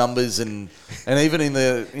read numbers and even in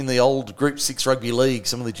the old Group 6 rugby league,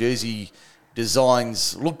 some of the jersey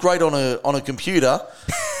designs look great on a computer,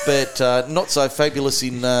 but not so fabulous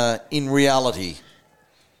in reality.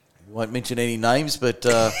 Won't mention any names, but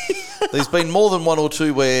there's been more than one or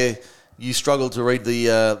two where you struggle to read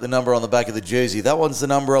the number on the back of the jersey. That one's the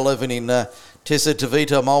number 11 in Tessa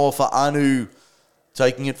Tavita Moa for Anu,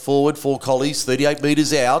 taking it forward for Collies, 38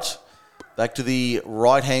 metres out. Back to the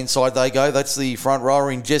right-hand side they go. That's the front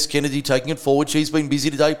rower in Jess Kennedy taking it forward. She's been busy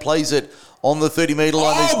today, plays it on the 30-metre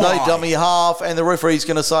line. There's no dummy half, and the referee's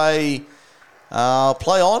going to say,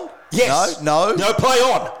 play on? Yes. No, play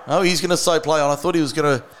on. No, he's going to say play on. I thought he was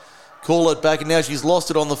going to call it back, and now she's lost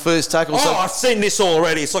it on the first tackle. So I've seen this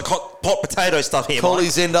already. It's like hot potato stuff here,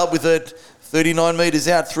 Collies end up with it 39 metres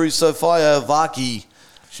out through Sophia Vaki.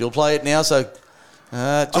 She'll play it now, so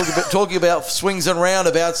talking about swings and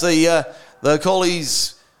roundabouts, the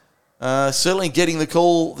Collies certainly getting the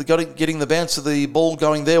call, getting the bounce of the ball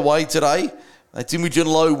going their way today. That's Imogen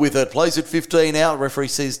Lowe with it. Plays it 15 out. Referee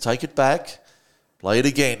says take it back. Play it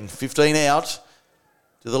again. 15 out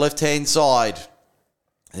to the left-hand side.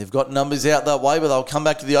 They've got numbers out that way, but they'll come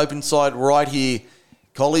back to the open side right here.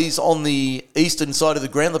 Collies on the eastern side of the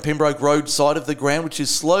ground, the Pembroke Road side of the ground, which is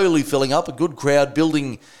slowly filling up. A good crowd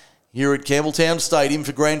building here at Campbelltown Stadium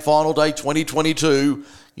for Grand Final Day 2022.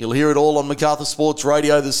 You'll hear it all on Macarthur Sports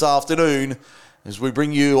Radio this afternoon as we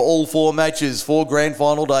bring you all four matches for Grand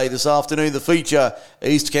Final Day this afternoon. The feature,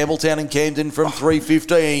 East Campbelltown and Camden from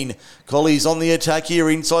 3:15. Collies on the attack here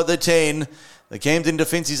inside the 10. The Camden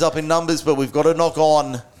defence is up in numbers, but we've got a knock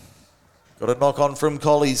on. Got a knock on from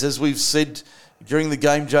Collies. As we've said during the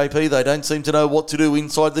game, JP, they don't seem to know what to do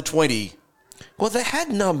inside the 20. Well, they had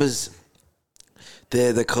numbers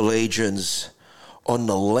there, the Collegians, on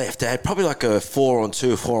the left. They had probably like a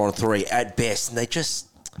 4-on-2, 4-on-3 at best, and it's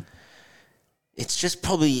just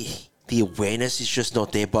probably the awareness is just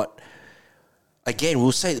not there. But again,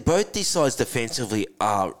 we'll say that both these sides defensively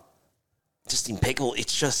are just impeccable.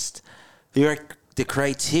 It's just the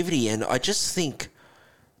creativity, and I just think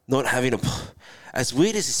not having as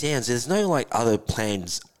weird as it sounds, there's no like other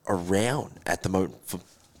plans around at the moment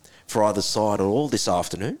for either side at all this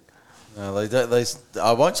afternoon. No, I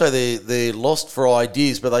won't say they're lost for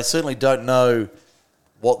ideas, but they certainly don't know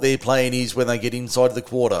what their plan is when they get inside the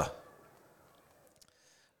quarter.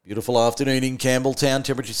 Beautiful afternoon in Campbelltown.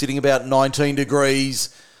 Temperature sitting about 19 degrees.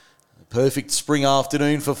 Perfect spring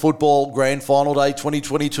afternoon for football. Grand Final Day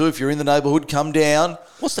 2022. If you're in the neighbourhood, come down.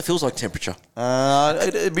 What's the feels like temperature?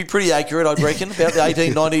 It'd be pretty accurate, I'd reckon. About the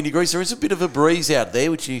 18, 19 degrees. There is a bit of a breeze out there,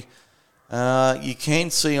 which you can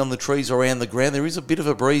see on the trees around the ground. There is a bit of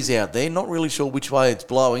a breeze out there. Not really sure which way it's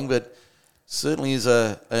blowing, but certainly is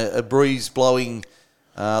a breeze blowing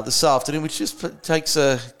this afternoon, which just takes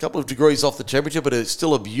a couple of degrees off the temperature, but it's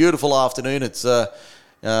still a beautiful afternoon. It's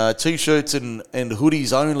T-shirts and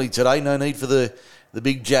hoodies only today. No need for the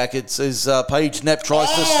big jackets as Paige Knapp tries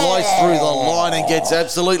to slice through the line and gets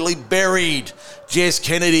absolutely buried. Jess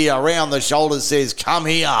Kennedy around the shoulders says, come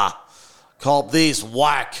here. Cop this.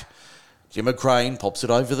 Whack. Gemma Crane pops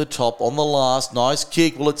it over the top on the last. Nice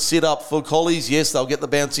kick. Will it sit up for Collies? Yes, they'll get the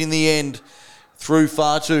bounce in the end through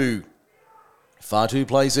Fatu. Fatu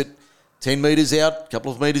plays it 10 metres out, a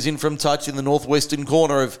couple of metres in from touch in the northwestern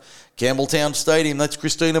corner of Campbelltown Stadium. That's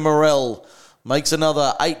Christina Morell. Makes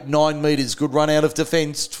another 8-9 metres. Good run out of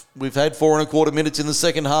defence. We've had 4.25 minutes in the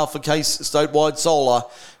second half for Case Statewide Solar.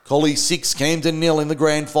 Collie 6, Camden 0 in the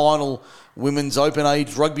grand final. Women's Open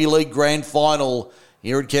Age Rugby League grand final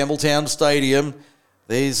here at Campbelltown Stadium.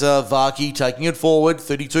 There's Varkey taking it forward,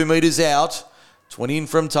 32 metres out. 20 in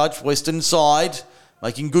from touch, western side.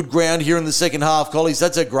 Making good ground here in the second half, Collies.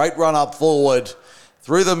 That's a great run up forward.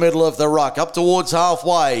 Through the middle of the ruck, up towards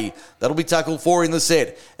halfway. That'll be tackle 4 in the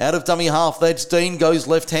set. Out of dummy half, that's Dean. Goes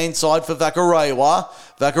left-hand side for Vakarewa.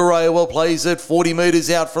 Vakarewa plays it 40 metres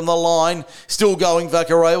out from the line. Still going,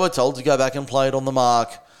 Vakarewa. Told to go back and play it on the mark.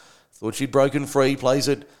 Thought she'd broken free. Plays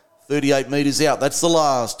it 38 metres out. That's the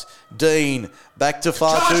last. Dean, back to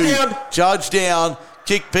Fatu. Charge down.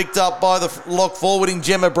 Kick picked up by the lock forward in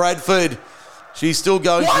Gemma Bradford. She's still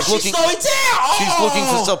going. Why is she slowing down? She's looking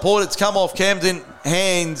for support. It's come off Camden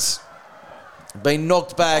hands. Been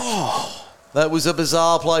knocked back. That was a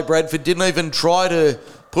bizarre play. Bradford didn't even try to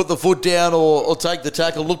put the foot down or take the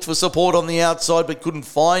tackle. Looked for support on the outside but couldn't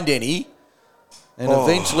find any. And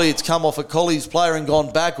eventually it's come off a Collies player and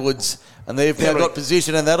gone backwards. And they've now got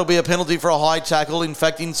position, and that'll be a penalty for a high tackle. In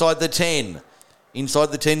fact, inside the 10.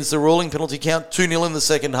 Inside the 10 is the ruling. Penalty count 2-0 in the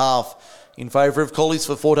second half. In favour of Collies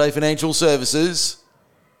for Forte Financial Services.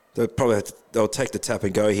 They'll take the tap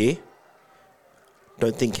and go here.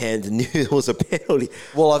 Don't think Camden knew it was a penalty.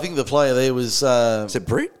 Well, I think the player there was... is it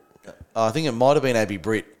Britt? I think it might have been Abby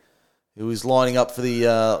Britt, who was lining up for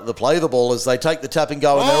the play of the ball as they take the tap and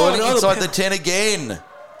go, and they're running inside the 10 again.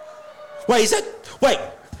 Wait,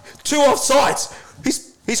 2 offsides.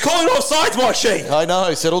 He's calling offsides, machine. I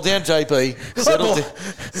know. Settle down, JP.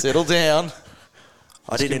 Settle down.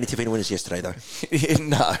 I didn't intervene winners yesterday, though.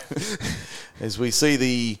 No. As we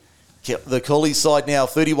see the Collies side now,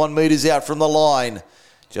 31 metres out from the line.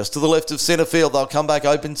 Just to the left of centre field. They'll come back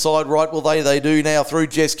open side right. Well, they do now through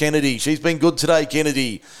Jess Kennedy. She's been good today,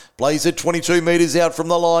 Kennedy. Plays it 22 metres out from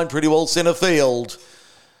the line. Pretty well centre field.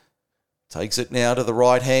 Takes it now to the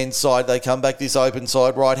right-hand side. They come back this open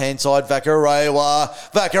side, right-hand side.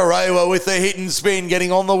 Vakarewa with the hit and spin,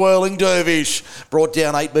 getting on the whirling dervish. Brought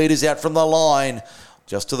down 8 metres out from the line.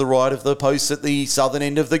 Just to the right of the posts at the southern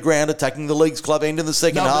end of the ground, attacking the Leagues Club end in the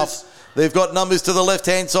second half. They've got numbers to the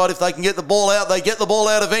left-hand side. If they can get the ball out, they get the ball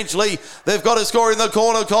out eventually. They've got a score in the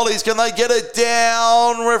corner. Collies, can they get it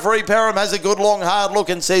down? Referee Parham has a good long hard look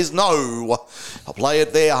and says no. I'll play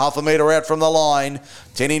it there, half a metre out from the line.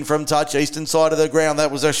 10 in from touch, eastern side of the ground.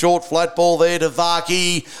 That was a short flat ball there to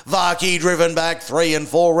Varkey. Varkey driven back, 3 and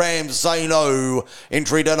 4 Rams say no.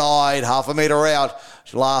 Entry denied, half a metre out.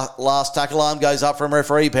 Last tackle arm goes up from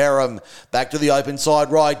referee Parham. Back to the open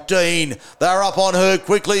side right. Dean, they're up on her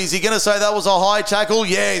quickly. Is he going to say that was a high tackle?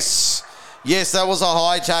 Yes. Yes, that was a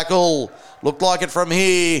high tackle. Looked like it from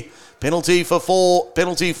here. Penalty 4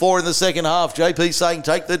 in the second half. JP saying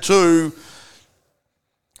take the 2.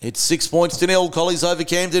 It's 6-0. Collies over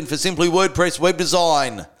Camden for Simply WordPress Web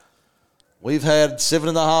Design. We've had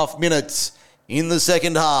 7.5 minutes in the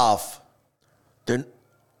second half. Then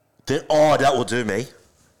that will do me.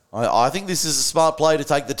 I think this is a smart play to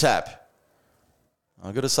take the tap.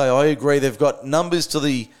 I've got to say, I agree. They've got numbers to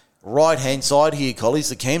the right-hand side here, Collies.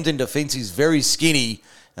 The Camden defence is very skinny,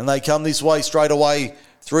 and they come this way straight away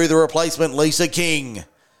through the replacement, Lisa King.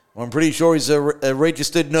 I'm pretty sure he's a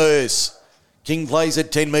registered nurse. King plays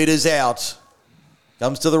it 10 metres out.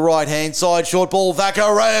 Comes to the right-hand side, short ball.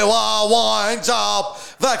 Vakarewa winds up.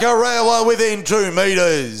 Vakarewa within 2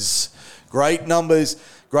 metres. Great numbers.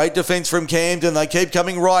 Great defence from Camden. They keep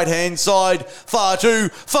coming right-hand side. Fatu,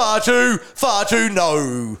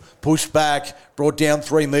 no. Push back. Brought down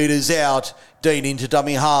 3 metres out. Dean into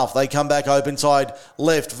dummy half. They come back open side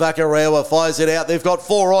left. Vakarewa fires it out. They've got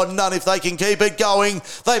 4 on none. If they can keep it going,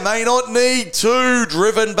 they may not need 2.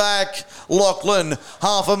 Driven back. Lachlan,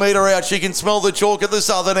 half a metre out. She can smell the chalk at the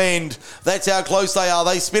southern end. That's how close they are.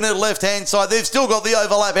 They spin it left-hand side. They've still got the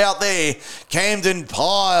overlap out there. Camden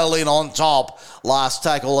pile in on top. Last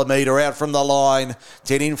tackle a metre out from the line.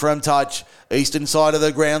 10 in from touch. Eastern side of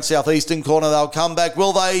the ground, southeastern corner. They'll come back.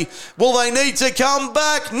 Will they need to come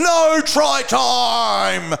back? No, try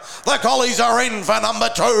time. The Collies are in for number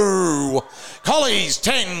 2. Collies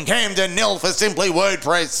 10, Camden 0 for Simply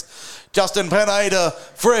WordPress. Justin Pineda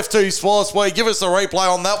for F2 Sportsway. Give us a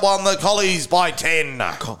replay on that one. The Collies by 10.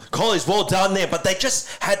 Collies, well done there, but they just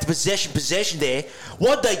had the possession there.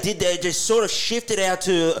 What they did there, just sort of shifted out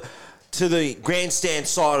to the grandstand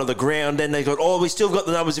side of the ground, and they thought, we still got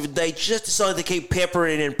the numbers. They just decided to keep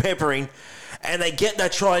peppering, and they get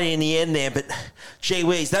that try in the end there. But, gee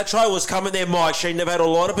whiz, that try was coming there, Mike. They've had a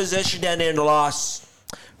lot of possession down there in the last,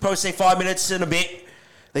 probably say 5 minutes and a bit.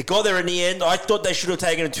 They got there in the end. I thought they should have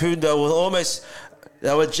taken a 2.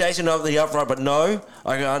 They were chasing over the upright, but no.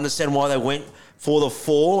 I can understand why they went for the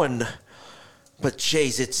 4. But,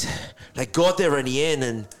 geez, they got there in the end,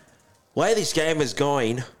 and the way this game is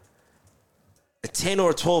going, a 10 or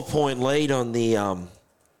a 12-point lead on the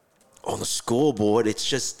scoreboard. It's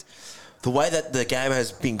just the way that the game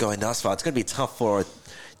has been going thus far. It's going to be tough for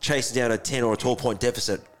chasing down a 10 or a 12-point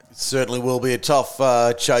deficit. It certainly will be a tough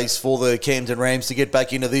chase for the Camden Rams to get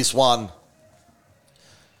back into this one.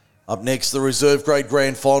 Up next, the reserve grade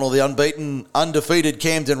grand final. The undefeated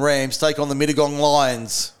Camden Rams take on the Mittagong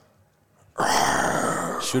Lions.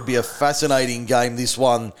 Should be a fascinating game, this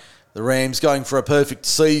one. The Rams going for a perfect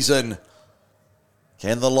season.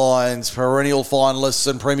 Can the Lions, perennial finalists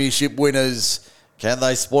and premiership winners, can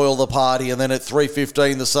they spoil the party? And then at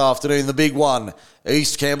 3:15 this afternoon, the big one,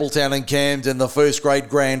 East Campbelltown and Camden, the first grade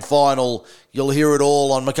grand final. You'll hear it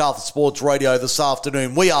all on Macarthur Sports Radio this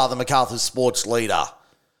afternoon. We are the Macarthur Sports leader.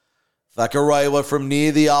 Vakarewa from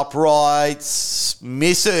near the uprights,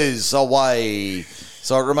 misses away.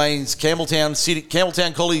 So it remains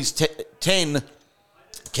Campbelltown Collies 10,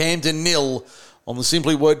 Camden 0. On the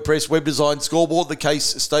Simply WordPress web design scoreboard, the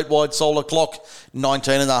Case statewide solar clock,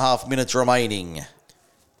 19 and a half minutes remaining.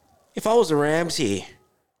 If I was the Rams here,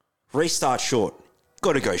 restart short.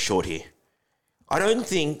 Got to go short here. I don't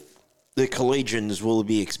think the Collegians will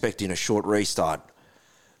be expecting a short restart.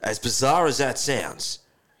 As bizarre as that sounds,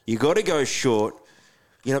 you got to go short.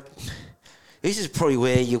 You know, this is probably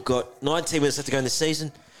where you've got 19 minutes left to go in the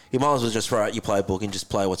season. You might as well just throw out your playbook and just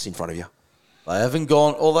play what's in front of you. They haven't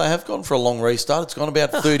gone, or they have gone for a long restart. It's gone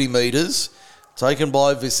about 30 metres. Taken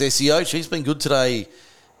by Vicesio. She's been good today.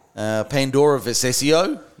 Pandora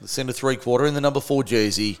Vicesio, the centre 3/4 in the number 4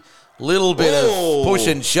 jersey. Little bit of push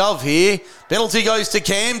and shove here. Penalty goes to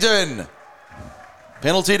Camden.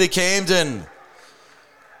 Penalty to Camden.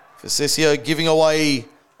 Vicesio giving away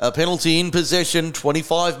a penalty in possession,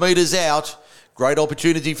 25 metres out. Great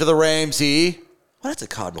opportunity for the Rams here. Well, that's a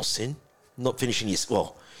cardinal sin. Not finishing your...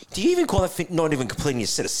 Well, do you even call that not even completing your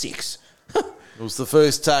set of 6? It was the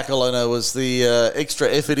first tackle, and it was the extra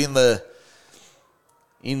effort in the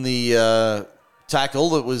tackle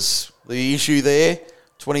that was the issue there.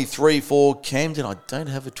 23 for Camden. I don't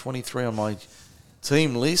have a 23 on my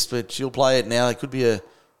team list, but she'll play it now. It could be a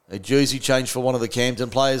jersey change for one of the Camden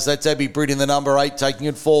players. That's Abby Britt in the number 8, taking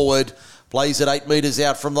it forward. Plays it 8 metres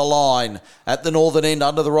out from the line. At the northern end,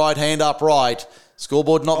 under the right hand upright.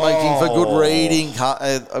 Scoreboard not making for good reading.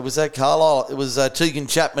 Was that Carlisle? It was Tegan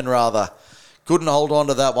Chapman, rather. Couldn't hold on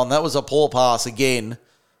to that one. That was a poor pass again.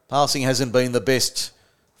 Passing hasn't been the best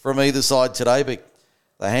from either side today, but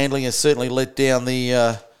the handling has certainly let down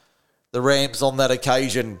the Rams on that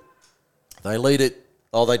occasion. They lead it.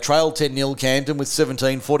 They trailed 10-0 Camden with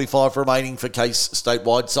 17:45 remaining for Case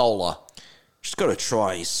statewide solar. Just got to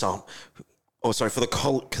try some. For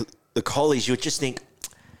the Collies, you would just think.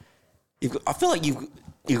 I feel like you've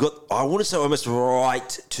got. I want to say almost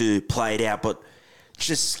right to play it out, but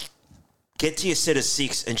just get to your set of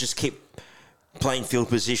 6 and just keep playing field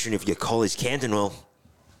position. If your Collies Camden, well,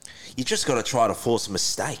 you just got to try to force a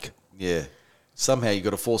mistake. Yeah, somehow you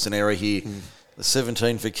got to force an error here. The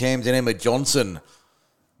 17 for Camden, Emma Johnson,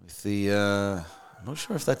 with the. I'm not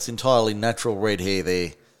sure if that's entirely natural red hair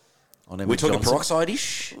there. We're talking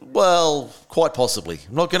peroxide-ish? Well, quite possibly.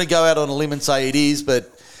 I'm not going to go out on a limb and say it is,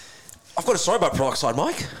 but... I've got a story about peroxide,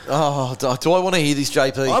 Mike. Oh, do I want to hear this,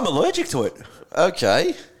 JP? I'm allergic to it.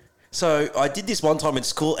 Okay. So I did this one time in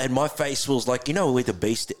school, and my face was like, with a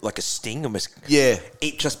bee like a sting. Yeah.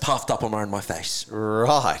 It just puffed up on my face.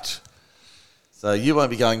 Right. So you won't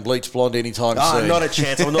be going bleach blonde anytime soon. Not a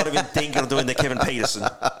chance. I'm not even thinking of doing the Kevin Peterson.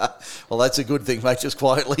 Well, that's a good thing, mate, just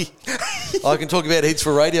quietly. I can talk about hits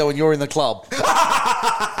for radio when you're in the club.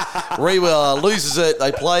 Rewa loses it.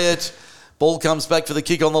 They play it. Ball comes back for the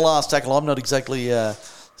kick on the last tackle. I'm not exactly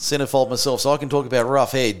centrefold myself, so I can talk about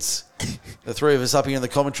rough heads. The three of us up here in the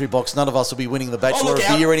commentary box, none of us will be winning the Bachelor of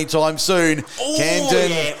the Year anytime soon.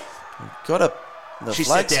 Camden got a... The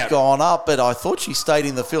flag's gone up, but I thought she stayed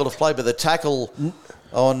in the field of play. But the tackle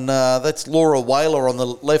on, that's Laura Whaler on the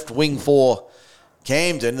left wing for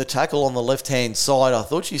Camden. The tackle on the left-hand side, I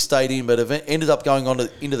thought she stayed in, but ended up going on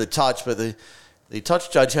into the touch. But the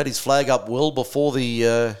touch judge had his flag up well before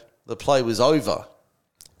the play was over.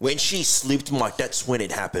 When she slipped, Mike, that's when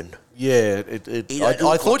it happened. Yeah,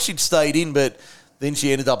 I thought she'd stayed in, but then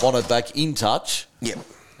she ended up on it back in touch. Yep.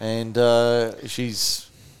 And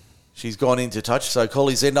She's gone into touch, so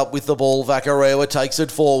Collies end up with the ball. Vakarewa takes it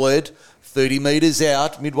forward, 30 metres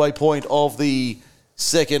out, midway point of the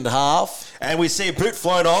second half. And we see a boot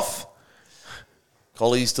flown off.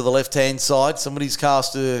 Collies to the left-hand side. Somebody's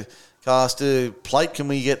cast a plate. Can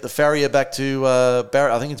we get the farrier back to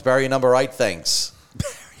I think it's barrier number 8, thanks.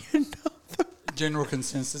 General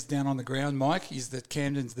consensus down on the ground, Mike, is that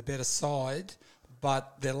Camden's the better side,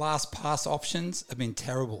 but their last pass options have been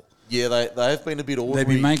terrible. Yeah, they have been a bit ordinary.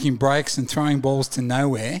 They've been making breaks and throwing balls to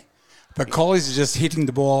nowhere. But Collies are just hitting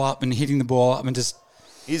the ball up and just...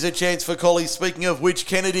 Here's a chance for Collies. Speaking of which,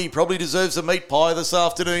 Kennedy probably deserves a meat pie this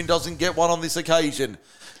afternoon. Doesn't get one on this occasion.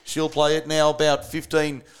 She'll play it now about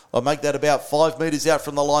 15... I'll make that about 5 metres out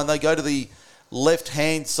from the line. They go to the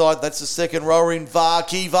left-hand side. That's the second rower in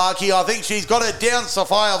Varkey. I think she's got it down,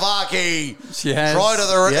 Sophia Varkey. She has.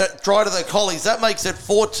 Try to the Collies. That makes it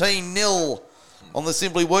 14-0. On the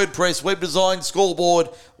Simply WordPress web design scoreboard,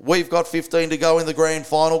 we've got 15 to go in the grand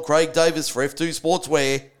final. Craig Davis for F2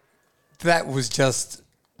 Sportswear. That was just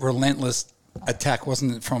relentless attack,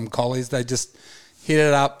 wasn't it, from Collies? They just hit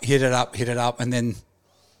it up, and then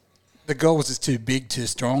the goal was just too big, too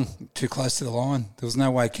strong, too close to the line. There was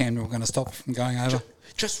no way Camden were going to stop it from going over.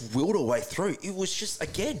 Just willed her way through. It was just,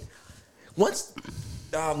 again, once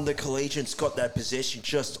the Collegians got that possession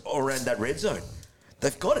just around that red zone,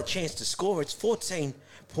 they've got a chance to score. It's 14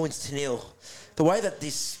 points to 0. The way that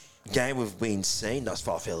this game we've been seeing thus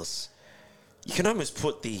far, fellas, you can almost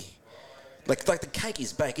put the... Like the cake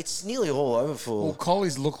is baked. It's nearly all over for... Well,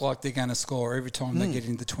 Collies look like they're going to score every time they get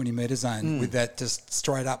into the 20-metre zone with that just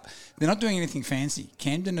straight up. They're not doing anything fancy.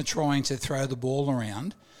 Camden are trying to throw the ball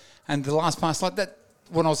around, and the last pass, like that,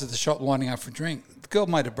 when I was at the shop lining up for a drink, the girl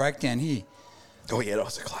made a breakdown here. Oh, yeah, that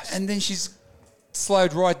was a close. And then she's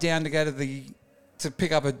slowed right down to go to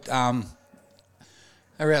pick up her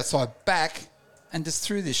outside back and just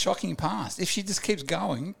threw this shocking pass. If she just keeps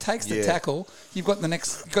going, takes the tackle, you've got the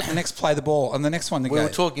next play the ball and the next one to go. We were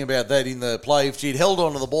talking about that in the play. If she'd held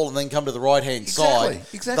onto the ball and then come to the right-hand side,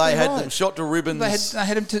 they had them shot to ribbons. They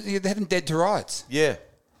had them dead to rights. Yeah.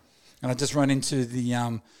 And I just run into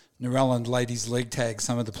the Narellan Ladies League tag,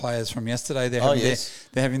 some of the players from yesterday. They're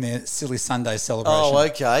having their Silly Sunday celebration. Oh,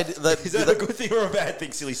 okay. Is that a good thing or a bad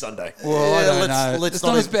thing, Silly Sunday? Well, I don't know. It's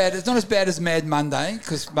not as bad. It's not as bad as Mad Monday,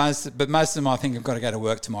 most of them I think have got to go to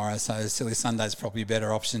work tomorrow. So Silly Sunday is probably a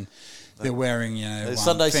better option. They're wearing,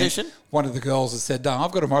 Sunday session. One of the girls has said, "No,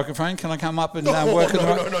 I've got a microphone. Can I come up and work?"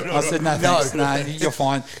 No. I said, "No, thanks. No, you're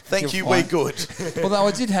fine. Thank you. We're good." Although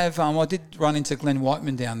I did run into Glenn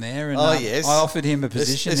Whiteman down there, and I offered him a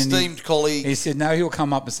position. Esteemed colleague. He said, "No, he'll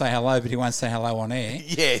come up and say hello, but he won't say hello on air."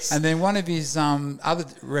 Yes. And then one of his other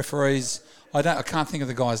referees, I can't think of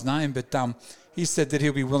the guy's name, but he said that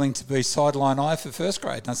he'll be willing to be sideline eye for first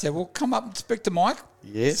grade. And I said, well, come up and speak to Mike.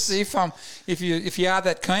 Yes. See if you are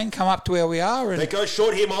that keen, come up to where we are. And they go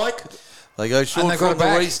short here, Mike. They go short from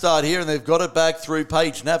the restart here, and they've got it back through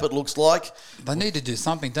Paige Knapp, it looks like. They need to do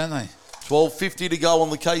something, don't they? 12:50 to go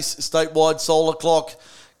on the Case statewide solar clock.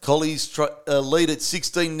 Collies lead at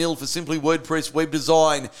 16-0 for Simply WordPress web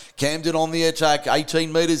design. Camden on the attack,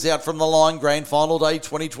 18 metres out from the line. Grand final day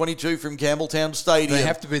 2022 from Campbelltown Stadium. They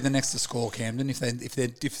have to be the next to score, Camden.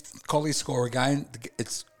 If Collies score again,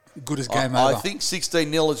 it's good as game over. I think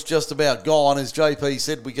 16-0 is just about gone. As JP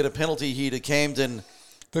said, we get a penalty here to Camden.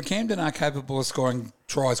 But Camden are capable of scoring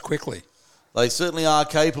tries quickly. They certainly are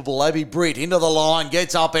capable. Abby Britt into the line,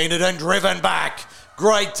 gets upended and driven back.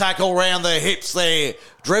 Great tackle round the hips there.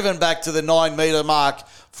 Driven back to the 9-metre mark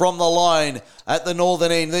from the line at the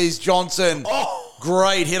northern end. There's Johnson.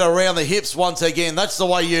 Great hit around the hips once again. That's the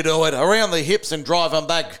way you do it. Around the hips and drive them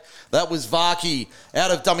back. That was Varkey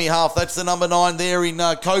out of dummy half. That's the number 9 there in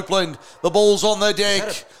Copeland. The ball's on the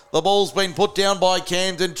deck. The ball's been put down by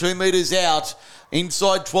Camden 2 metres out.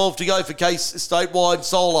 Inside 12 to go for Case Statewide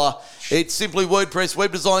Solar. It's simply WordPress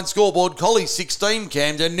web design scoreboard. Collie 16,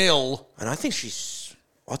 Camden 0. And I think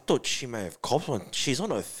I thought she may have copped one. She's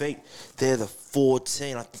on her feet. They're the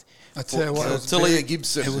 14. I tell you what, it was Talia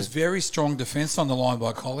Gibson. It was very strong defence on the line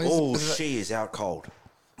by Collies. Oh, she is out cold.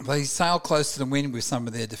 They sailed close to the win with some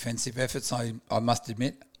of their defensive efforts, I must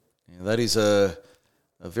admit. Yeah, that is a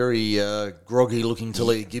very groggy-looking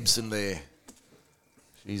Talia Gibson there.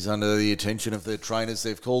 She's under the attention of the trainers.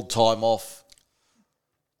 They've called time off.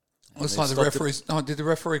 Looks like the referees... did the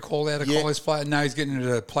referee call out a Collies player? No, he's getting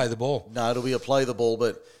her to play the ball. No, it'll be a play the ball,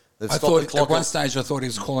 but they've stopped the clock. At one stage, I thought he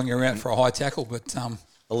was calling her out for a high tackle, but...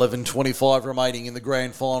 11:25 remaining in the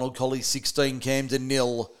grand final. Collie 16, Camden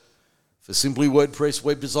 0. For Simply WordPress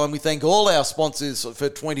Web Design, we thank all our sponsors for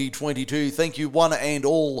 2022. Thank you one and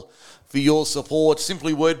all for your support.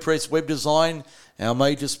 Simply WordPress Web Design, our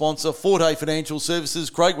major sponsor. Forte Financial Services.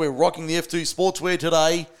 Craig, we're rocking the F2 Sportswear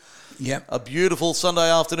today. Yep. A beautiful Sunday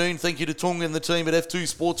afternoon. Thank you to Tung and the team at F2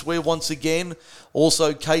 Sportswear once again.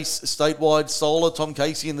 Also, Case Statewide Solar, Tom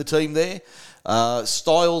Casey and the team there.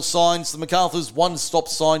 Style Signs, the MacArthur's one-stop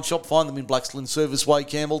sign shop. Find them in Blaxland Service Way,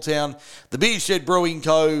 Campbelltown. The Beer Shed Brewing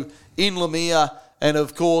Co. in Lemire. And,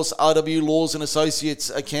 of course, RW Laws and Associates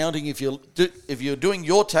Accounting. If you're doing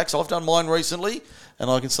your tax, I've done mine recently,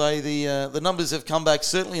 and I can say the numbers have come back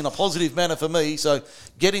certainly in a positive manner for me. So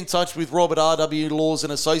get in touch with Rob at RW Laws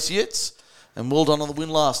and Associates. And well done on the win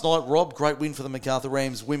last night, Rob. Great win for the MacArthur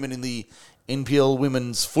Rams women in the NPL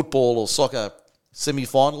Women's Football or Soccer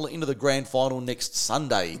semi-final into the grand final next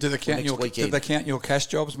Sunday. Do they count your cash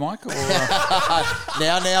jobs, Mike? Or,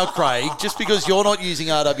 Now, Craig, just because you're not using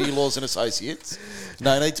RW Laws and Associates,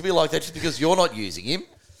 no need to be like that just because you're not using him.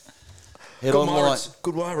 Head online.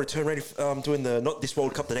 Good wire return ready doing not this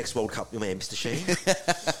World Cup, the next World Cup, your man, Mr. Sheen.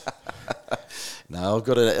 No, I've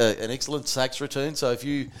got an excellent tax return, so if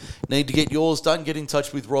you need to get yours done, get in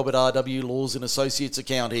touch with Robert RW Laws and Associates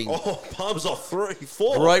Accounting. Oh, palms off 3,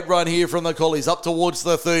 4. Great run here from the Collies, up towards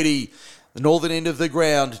the 30, the northern end of the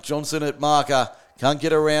ground. Johnson at marker, can't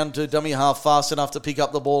get around to dummy half fast enough to pick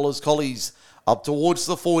up the ball as Collies up towards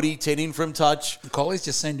the 40, 10 in from touch. The Collies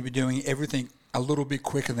just seem to be doing everything a little bit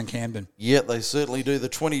quicker than Camden. Yeah, they certainly do. The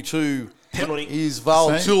 22 penalty is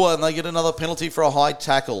Valtua, and they get another penalty for a high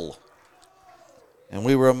tackle. And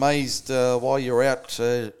we were amazed while you were out,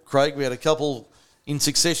 Craig. We had a couple in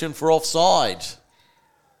succession for offside.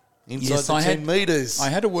 Inside the 10 metres. I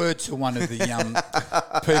had a word to one of the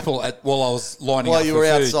people while I was lining up while you were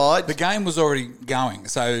food. outside. The game was already going,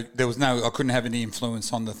 so I couldn't have any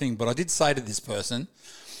influence on the thing. But I did say to this person,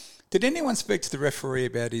 did anyone speak to the referee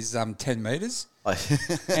about his 10 metres?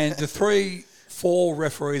 And the 3-4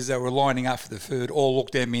 referees that were lining up for the food all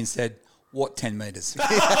looked at me and said, what 10 metres?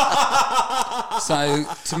 So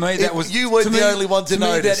to me, that was... You weren't the only one to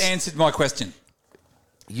notice. That answered my question.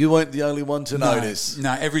 You weren't the only one to notice.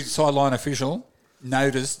 No, every sideline official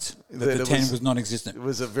noticed that the 10 was non-existent. It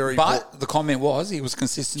was a very... But the comment was he was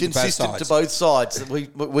consistent to both sides.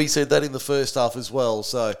 We said that in the first half as well,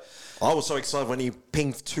 so... I was so excited when he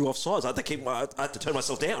pinged 2 offsides. I had to turn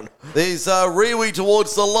myself down. There's Riwi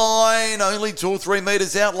towards the line, only 2 or 3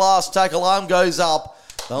 metres out. Last tackle, arm goes up.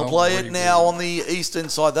 They'll play it now on the eastern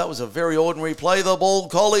side. That was a very ordinary play. The ball,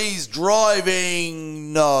 Collies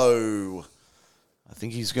driving. No. I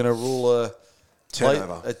think he's going to rule a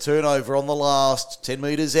turnover on the last 10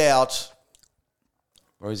 metres out.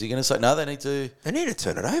 Or is he going to say, no, they need to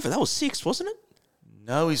turn it over. That was 6, wasn't it?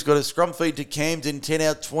 No, he's got a scrum feed to Camden, 10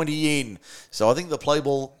 out, 20 in. So I think the play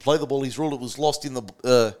the ball, he's ruled it was lost in the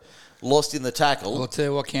tackle. Well, I'll tell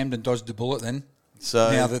you what, Camden dodged the bullet then.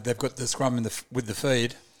 So now that they've got the scrum with the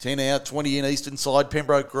feed. 10 out, 20 in, eastern side,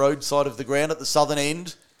 Pembroke Road side of the ground at the southern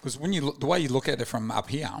end. Because the way you look at it from up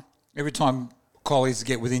here, every time Collies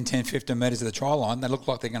get within 10, 15 metres of the try line, they look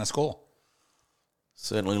like they're going to score.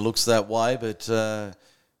 Certainly looks that way, but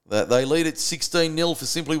they lead at 16-0 for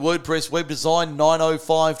Simply WordPress Web Design,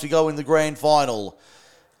 9:05 to go in the grand final.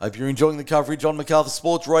 Hope you're enjoying the coverage on MacArthur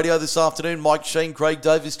Sports Radio this afternoon. Mike Sheen, Craig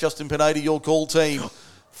Davis, Justin Pineda, your call team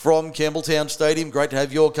from Campbelltown Stadium. Great to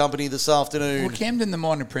have your company this afternoon. Were Camden the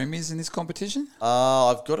minor premiers in this competition?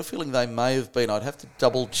 I've got a feeling they may have been. I'd have to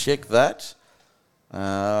double-check that.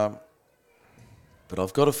 But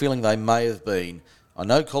I've got a feeling they may have been. I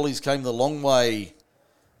know Collies came the long way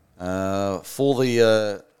for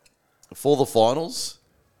the finals.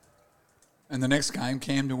 And the next game,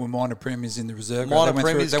 Camden were minor premiers in the reserve. They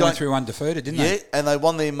went through undefeated, didn't they? Yeah, and they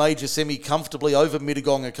won their major semi comfortably over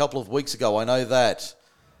Mittagong a couple of weeks ago. I know that.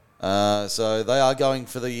 So they are going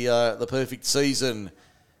for the perfect season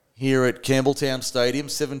here at Campbelltown Stadium.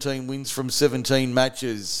 17 wins from 17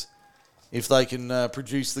 matches. if they can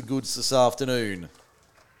produce the goods this afternoon.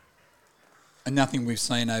 And nothing we've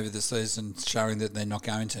seen over the season showing that they're not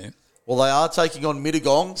going to. Well, they are taking on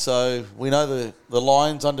Mittagong, so we know the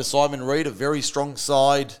Lions under Simon Reid, a very strong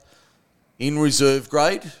side in reserve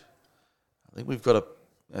grade. I think we've got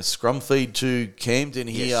a scrum feed to Camden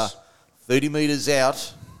here, Yes. 30 metres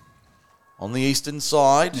out on the eastern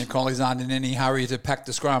side. The Collies aren't in any hurry to pack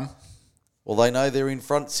the scrum. Well, they know they're in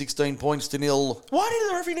front 16 points to nil. Why did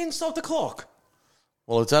the referee didn't stop the clock?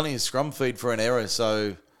 Well, it's only a scrum feed for an error,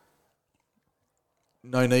 so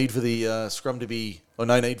no need for the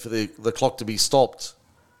no need for the clock to be stopped.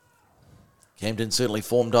 Camden certainly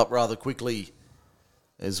formed up rather quickly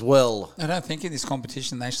as well. I don't think in this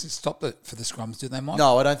competition they actually stop it for the scrums, do they, Mike?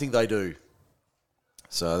 No, I don't think they do.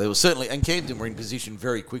 So there was certainly, and Camden were in position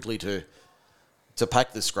very quickly to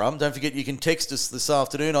pack the scrum. Don't forget you can text us this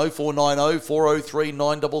afternoon, 0490 403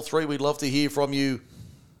 933. We'd love to hear from you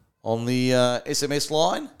on the SMS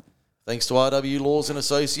line. Thanks to RW Laws and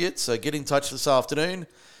Associates. So get in touch this afternoon.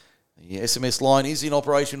 The SMS line is in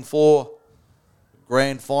operation for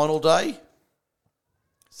grand final day.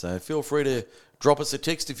 So feel free to drop us a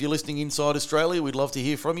text if you're listening inside Australia. We'd love to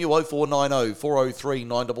hear from you. 0490 403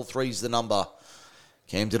 933 is the number.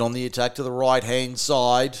 Camden on the attack to the right-hand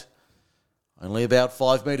side. Only about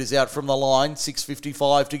 5 metres out from the line.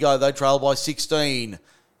 6:55 to go. They trail by 16.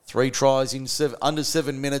 3 tries in under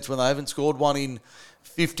 7 minutes when they haven't scored one in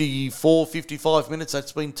 54, 55 minutes.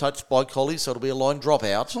 That's been touched by Collies, so it'll be a line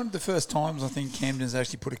dropout. It's one of the first times I think Camden's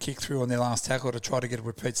actually put a kick through on their last tackle to try to get a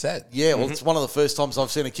repeat set. Yeah, well, it's one of the first times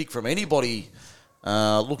I've seen a kick from anybody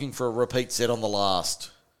looking for a repeat set on the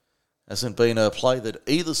last. Hasn't been a play that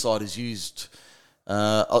either side has used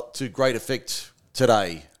to great effect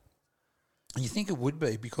today. You think it would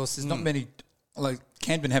be because there's not many, like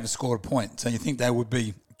Camden haven't scored a point, so you think they would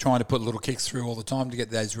be trying to put little kicks through all the time to get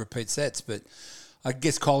those repeat sets, but I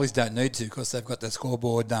guess Collies don't need to because they've got that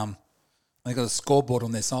scoreboard. They've got a scoreboard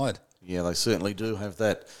on their side. Yeah, they certainly do have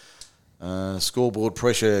that scoreboard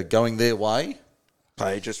pressure going their way.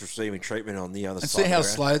 Player just receiving treatment on the other And side. see how of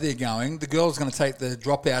the ground. slow they're going. The girl's going to take the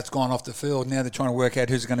dropouts gone off the field. Now they're trying to work out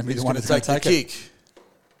who's going to be the one Who's that's going going to to take take the it. kick?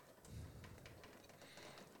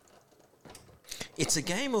 It's a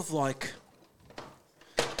game of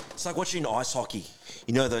it's like watching ice hockey.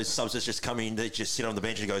 You know those subs that just come in, they just sit on the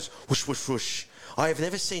bench and goes whoosh, whoosh, whoosh. I have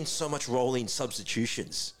never seen so much rolling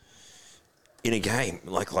substitutions in a game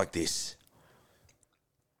like this.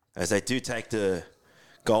 As they do take the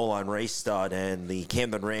goal line restart and the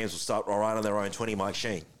Camden Rams will start right on their own 20, Mike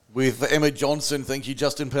Sheen. With Emma Johnson, thank you,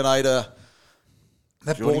 Justin Pineda.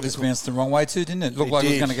 That ball just bounced the wrong way too, didn't it? Looked like it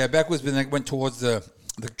was did. going to go backwards, but then it went towards the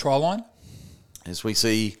try line. As we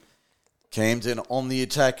see Camden on the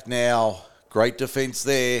attack now. Great defence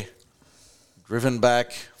there. Driven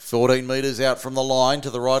back 14 metres out from the line to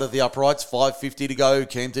the right of the uprights. 5:50 to go.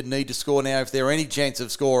 Camden need to score now if there are any chance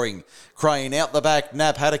of scoring. Crane out the back.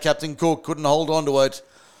 Knapp had a Captain Cook. Couldn't hold on to it.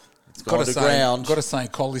 It's gone to ground. Got to say,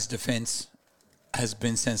 Colley's defence has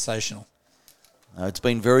been sensational. It's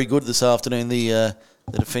been very good this afternoon, the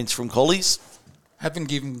defence from Collies. Haven't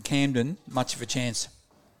given Camden much of a chance.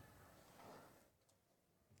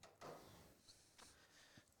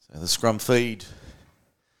 So the scrum feed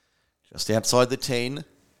just outside the 10.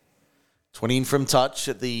 20 in from touch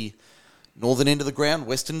at the northern end of the ground,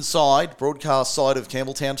 western side, broadcast side of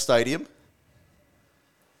Campbelltown Stadium.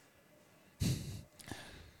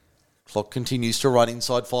 Clock continues to run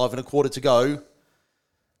inside 5 1/4 to go.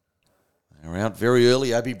 They're out very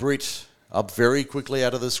early. Abby Britt up very quickly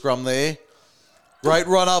out of the scrum there. Great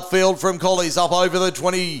run upfield from Collies up over the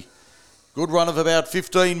 20. Good run of about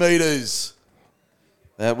 15 metres.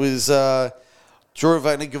 That was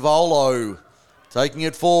Juravani Gavolo taking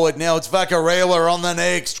it forward. Now it's Vakarewa on the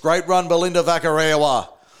next. Great run, Belinda Vakarewa.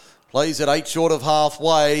 Plays it 8 short of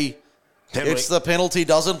halfway. Penalty. Gets the penalty,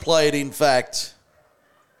 doesn't play it in fact.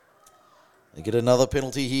 They get another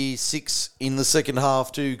penalty here. 6 in the second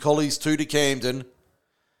half to Collies, 2 to Camden.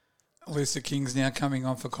 Lisa King's now coming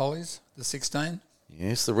on for Collies, the 16.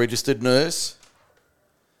 Yes, the registered nurse.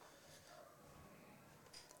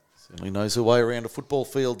 Certainly knows her way around a football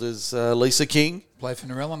field as Lisa King. Played for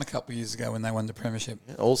Narellan a couple of years ago when they won the premiership.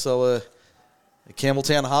 Also a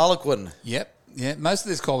Campbelltown Harlequin. Yep. Yeah, most of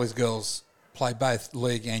these Collies girls play both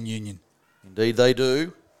league and union. Indeed they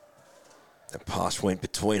do. The pass went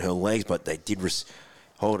between her legs, but they did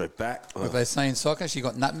hold it back. What they say in soccer, she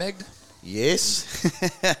got nutmegged. Yes.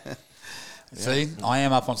 See, I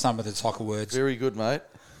am up on some of the soccer words. Very good, mate.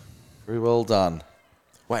 Very well done.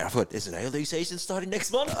 Wait, I thought there's an A-League season starting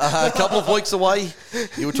next month? A couple of weeks away.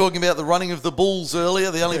 You were talking about the running of the Bulls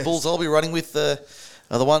earlier. The only Bulls I'll be running with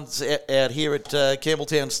are the ones out here at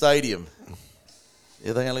Campbelltown Stadium.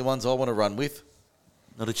 They're the only ones I want to run with.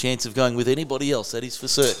 Not a chance of going with anybody else, that is for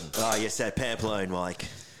certain. Oh, yes, that Pamplone, Mike.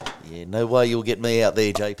 Yeah, no way you'll get me out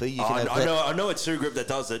there, JP. You can have that. I know a Sioux group that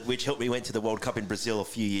does it, which helped me went to the World Cup in Brazil a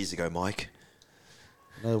few years ago, Mike.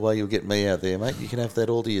 No way you'll get me out there, mate. You can have that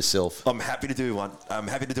all to yourself. I'm happy to do one. I'm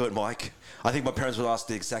happy to do it, Mike. I think my parents would ask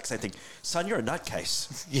the exact same thing. Son, you're a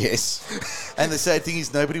nutcase. Yes. And the sad thing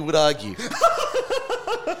is nobody would argue.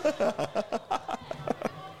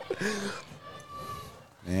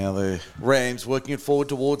 Now the Rams working it forward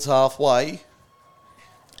towards halfway.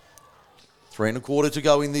 3 1/4 to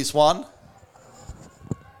go in this one.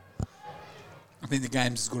 I think the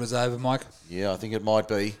game's as good as over, Mike. Yeah, I think it might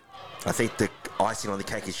be. I think the icing on the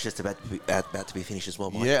cake is just about to be finished as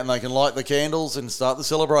well, Mike. Yeah, and they can light the candles and start the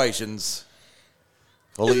celebrations.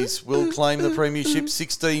 Collies will claim the premiership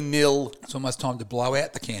 16-0. It's almost time to blow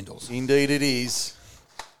out the candles. Indeed it is.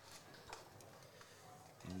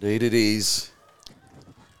 Indeed it is.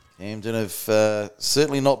 Camden have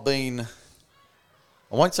certainly not been...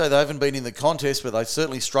 I won't say they haven't been in the contest, but they've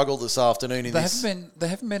certainly struggled this afternoon in this. They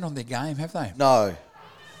haven't been on their game, have they? No.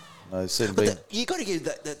 No, it's certainly been... You got to give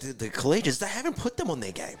the collegians, they haven't put them on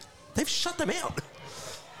their game. They've shut them out.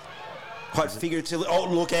 Quite figuratively. Oh,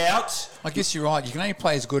 look out. I guess you're right. You can only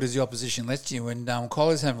play as good as the opposition lets you, and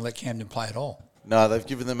Collies haven't let Camden play at all. No, they've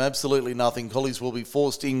given them absolutely nothing. Collies will be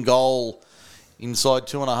forced in goal inside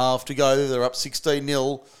 2.5 to go. They're up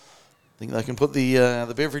 16-0. I think they can put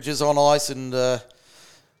the beverages on ice and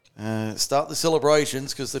start the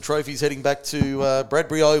celebrations because the trophy's heading back to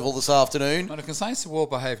Bradbury Oval this afternoon. And I can say it's a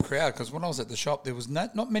well-behaved crowd because when I was at the shop, there was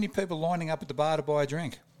not many people lining up at the bar to buy a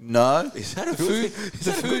drink. No, Is that a good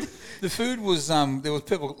thing? The food was there was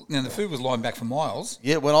people. The food was lined back for miles.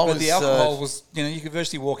 Yeah, when I was... But the alcohol was, you could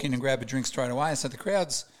virtually walk in and grab a drink straight away. So the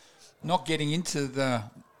crowd's not getting into the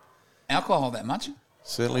alcohol that much.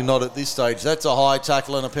 Certainly not at this stage. That's a high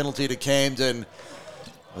tackle and a penalty to Camden.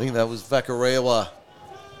 I think that was Vakarewa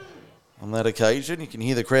on that occasion. You can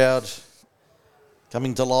hear the crowd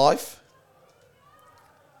coming to life.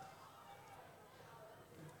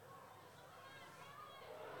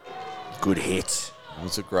 Good hit. It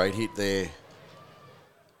was a great hit there.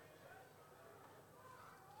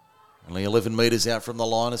 Only 11 metres out from the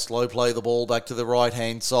line. A slow play the ball back to the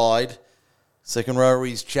right-hand side. Second row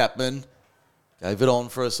is Chapman. Gave it on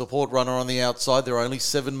for a support runner on the outside. They're only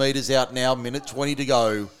 7 metres out now. Minute 20 to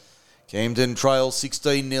go. Camden trails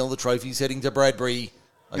 16-0. The trophy's heading to Bradbury.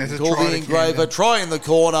 They can call the engraver. Try in the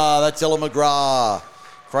corner. That's Ella McGrath.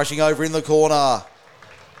 Crushing over in the corner.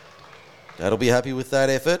 Dad'll be happy with that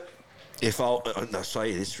effort. If I'll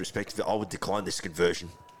say this respect, I would decline this conversion.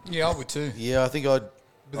 Yeah, I would too. Yeah, I think I'd...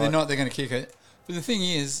 But they're not. They're going to kick it. But the thing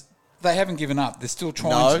is, they haven't given up. They're still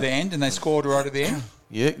trying to the end, and they scored right at the end.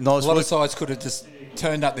 Yeah, nice. A lot of sides could have just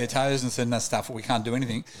turned up their toes and said, "No stuff, we can't do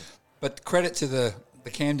anything." But credit to the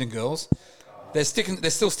Camden girls, they're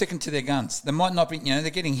still sticking to their guns. They might not be, they're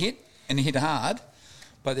getting hit and hit hard,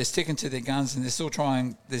 but they're sticking to their guns and they're still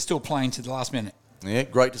trying. They're still playing to the last minute. Yeah,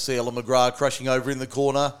 great to see Ella McGrath crushing over in the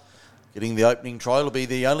corner, getting the opening try. It'll be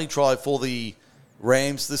the only try for the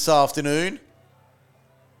Rams this afternoon.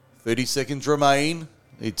 30 seconds remain.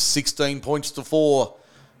 It's 16 points to 4.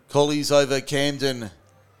 Collies over Camden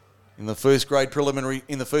in the first grade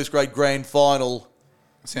grand final.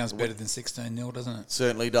 Sounds better than 16-0, doesn't it?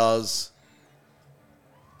 Certainly does.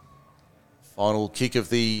 Final kick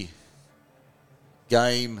of the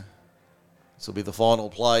game. This will be the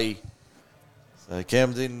final play. So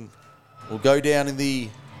Camden will go down in the...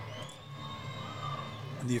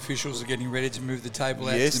 And the officials are getting ready to move the table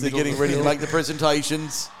out. Yes, to the they're middle getting of the ready to field. make the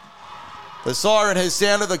presentations. The siren has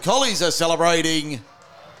sounded. The Collies are celebrating.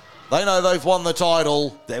 They know they've won the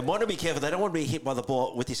title. They want to be careful. They don't want to be hit by the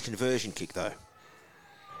ball with this conversion kick, though.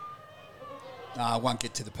 I won't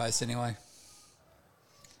get to the post anyway.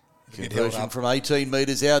 Conversion from 18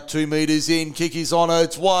 metres out, 2 metres in. Kick is on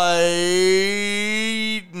its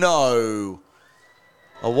way. No.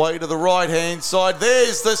 Away to the right-hand side.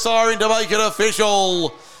 There's the siren to make it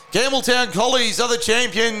official. Campbelltown Collies are the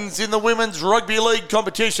champions in the Women's Rugby League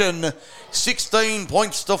competition. 16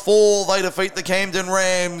 points to 4. They defeat the Camden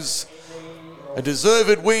Rams. A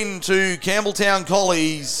deserved win to Campbelltown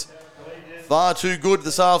Collies. Far too good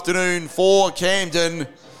this afternoon for Camden.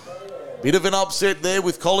 Bit of an upset there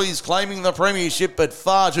with Collies claiming the premiership, but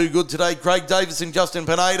far too good today. Craig Davis and Justin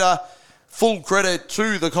Pineda. Full credit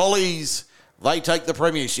to the Collies. They take the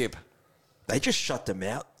premiership. They just shut them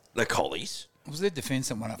out, the Collies. It was their defence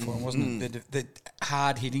that went up for them, wasn't it? The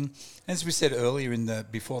hard hitting. As we said earlier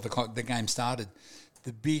before the game started,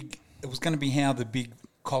 it was going to be how the big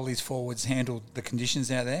Colley's forwards handled the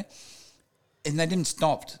conditions out there. And they didn't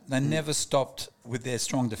stop. They never stopped with their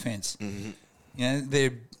strong defence. Mm-hmm. You know,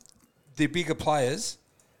 their bigger players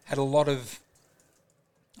had a lot of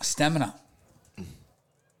stamina.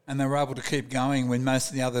 And they were able to keep going when most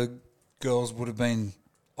of the other girls would have been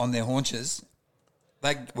on their haunches.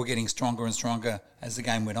 They were getting stronger and stronger as the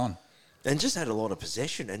game went on. And just had a lot of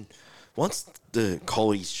possession. And once the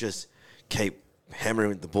Collies just keep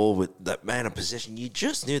hammering the ball with that man of possession, you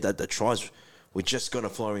just knew that the tries were just going to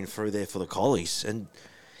flow in through there for the Collies. And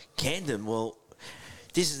Camden, well,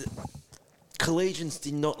 Collegians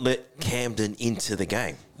did not let Camden into the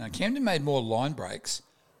game. Now, Camden made more line breaks,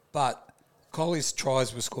 but Collies'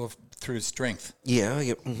 tries were scored through strength. Yeah.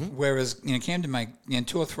 Mm-hmm. Whereas, Camden made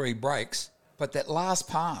 2 or 3 breaks, but that last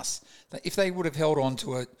pass, if they would have held on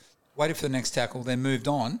to it, waited for the next tackle, then moved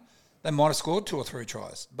on, they might have scored 2 or 3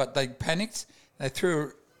 tries. But they panicked. They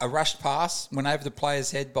threw a rushed pass, went over the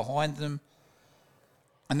player's head behind them,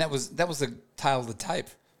 and that was the tail of the tape.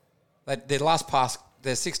 Their last pass,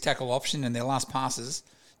 their 6 tackle option and their last passes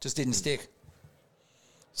just didn't stick.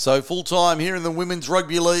 So full time here in the Women's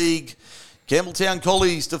Rugby League. Campbelltown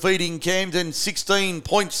Collies defeating Camden 16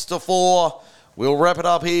 points to 4. We'll wrap it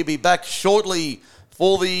up here. Be back shortly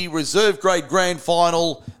for the reserve grade grand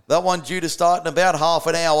final. That one due to start in about half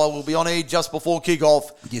an hour. We'll be on air just before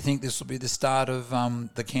kick-off. Do you think this will be the start of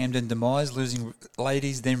the Camden demise, losing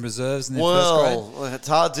ladies, then reserves in their first grade? Well, it's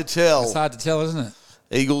hard to tell. It's hard to tell, isn't it?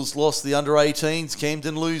 Eagles lost the under-18s.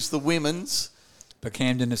 Camden lose the women's. But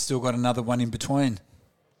Camden has still got another one in between.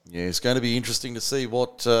 Yeah, it's going to be interesting to see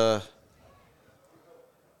what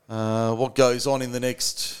goes on in the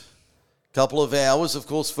next couple of hours. Of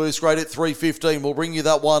course, first grade at 3:15. We'll bring you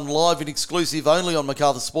that one live and exclusive only on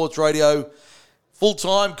Macarthur Sports Radio. Full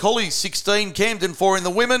time, Collies 16, Camden 4 in the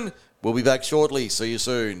women. We'll be back shortly. See you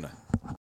soon.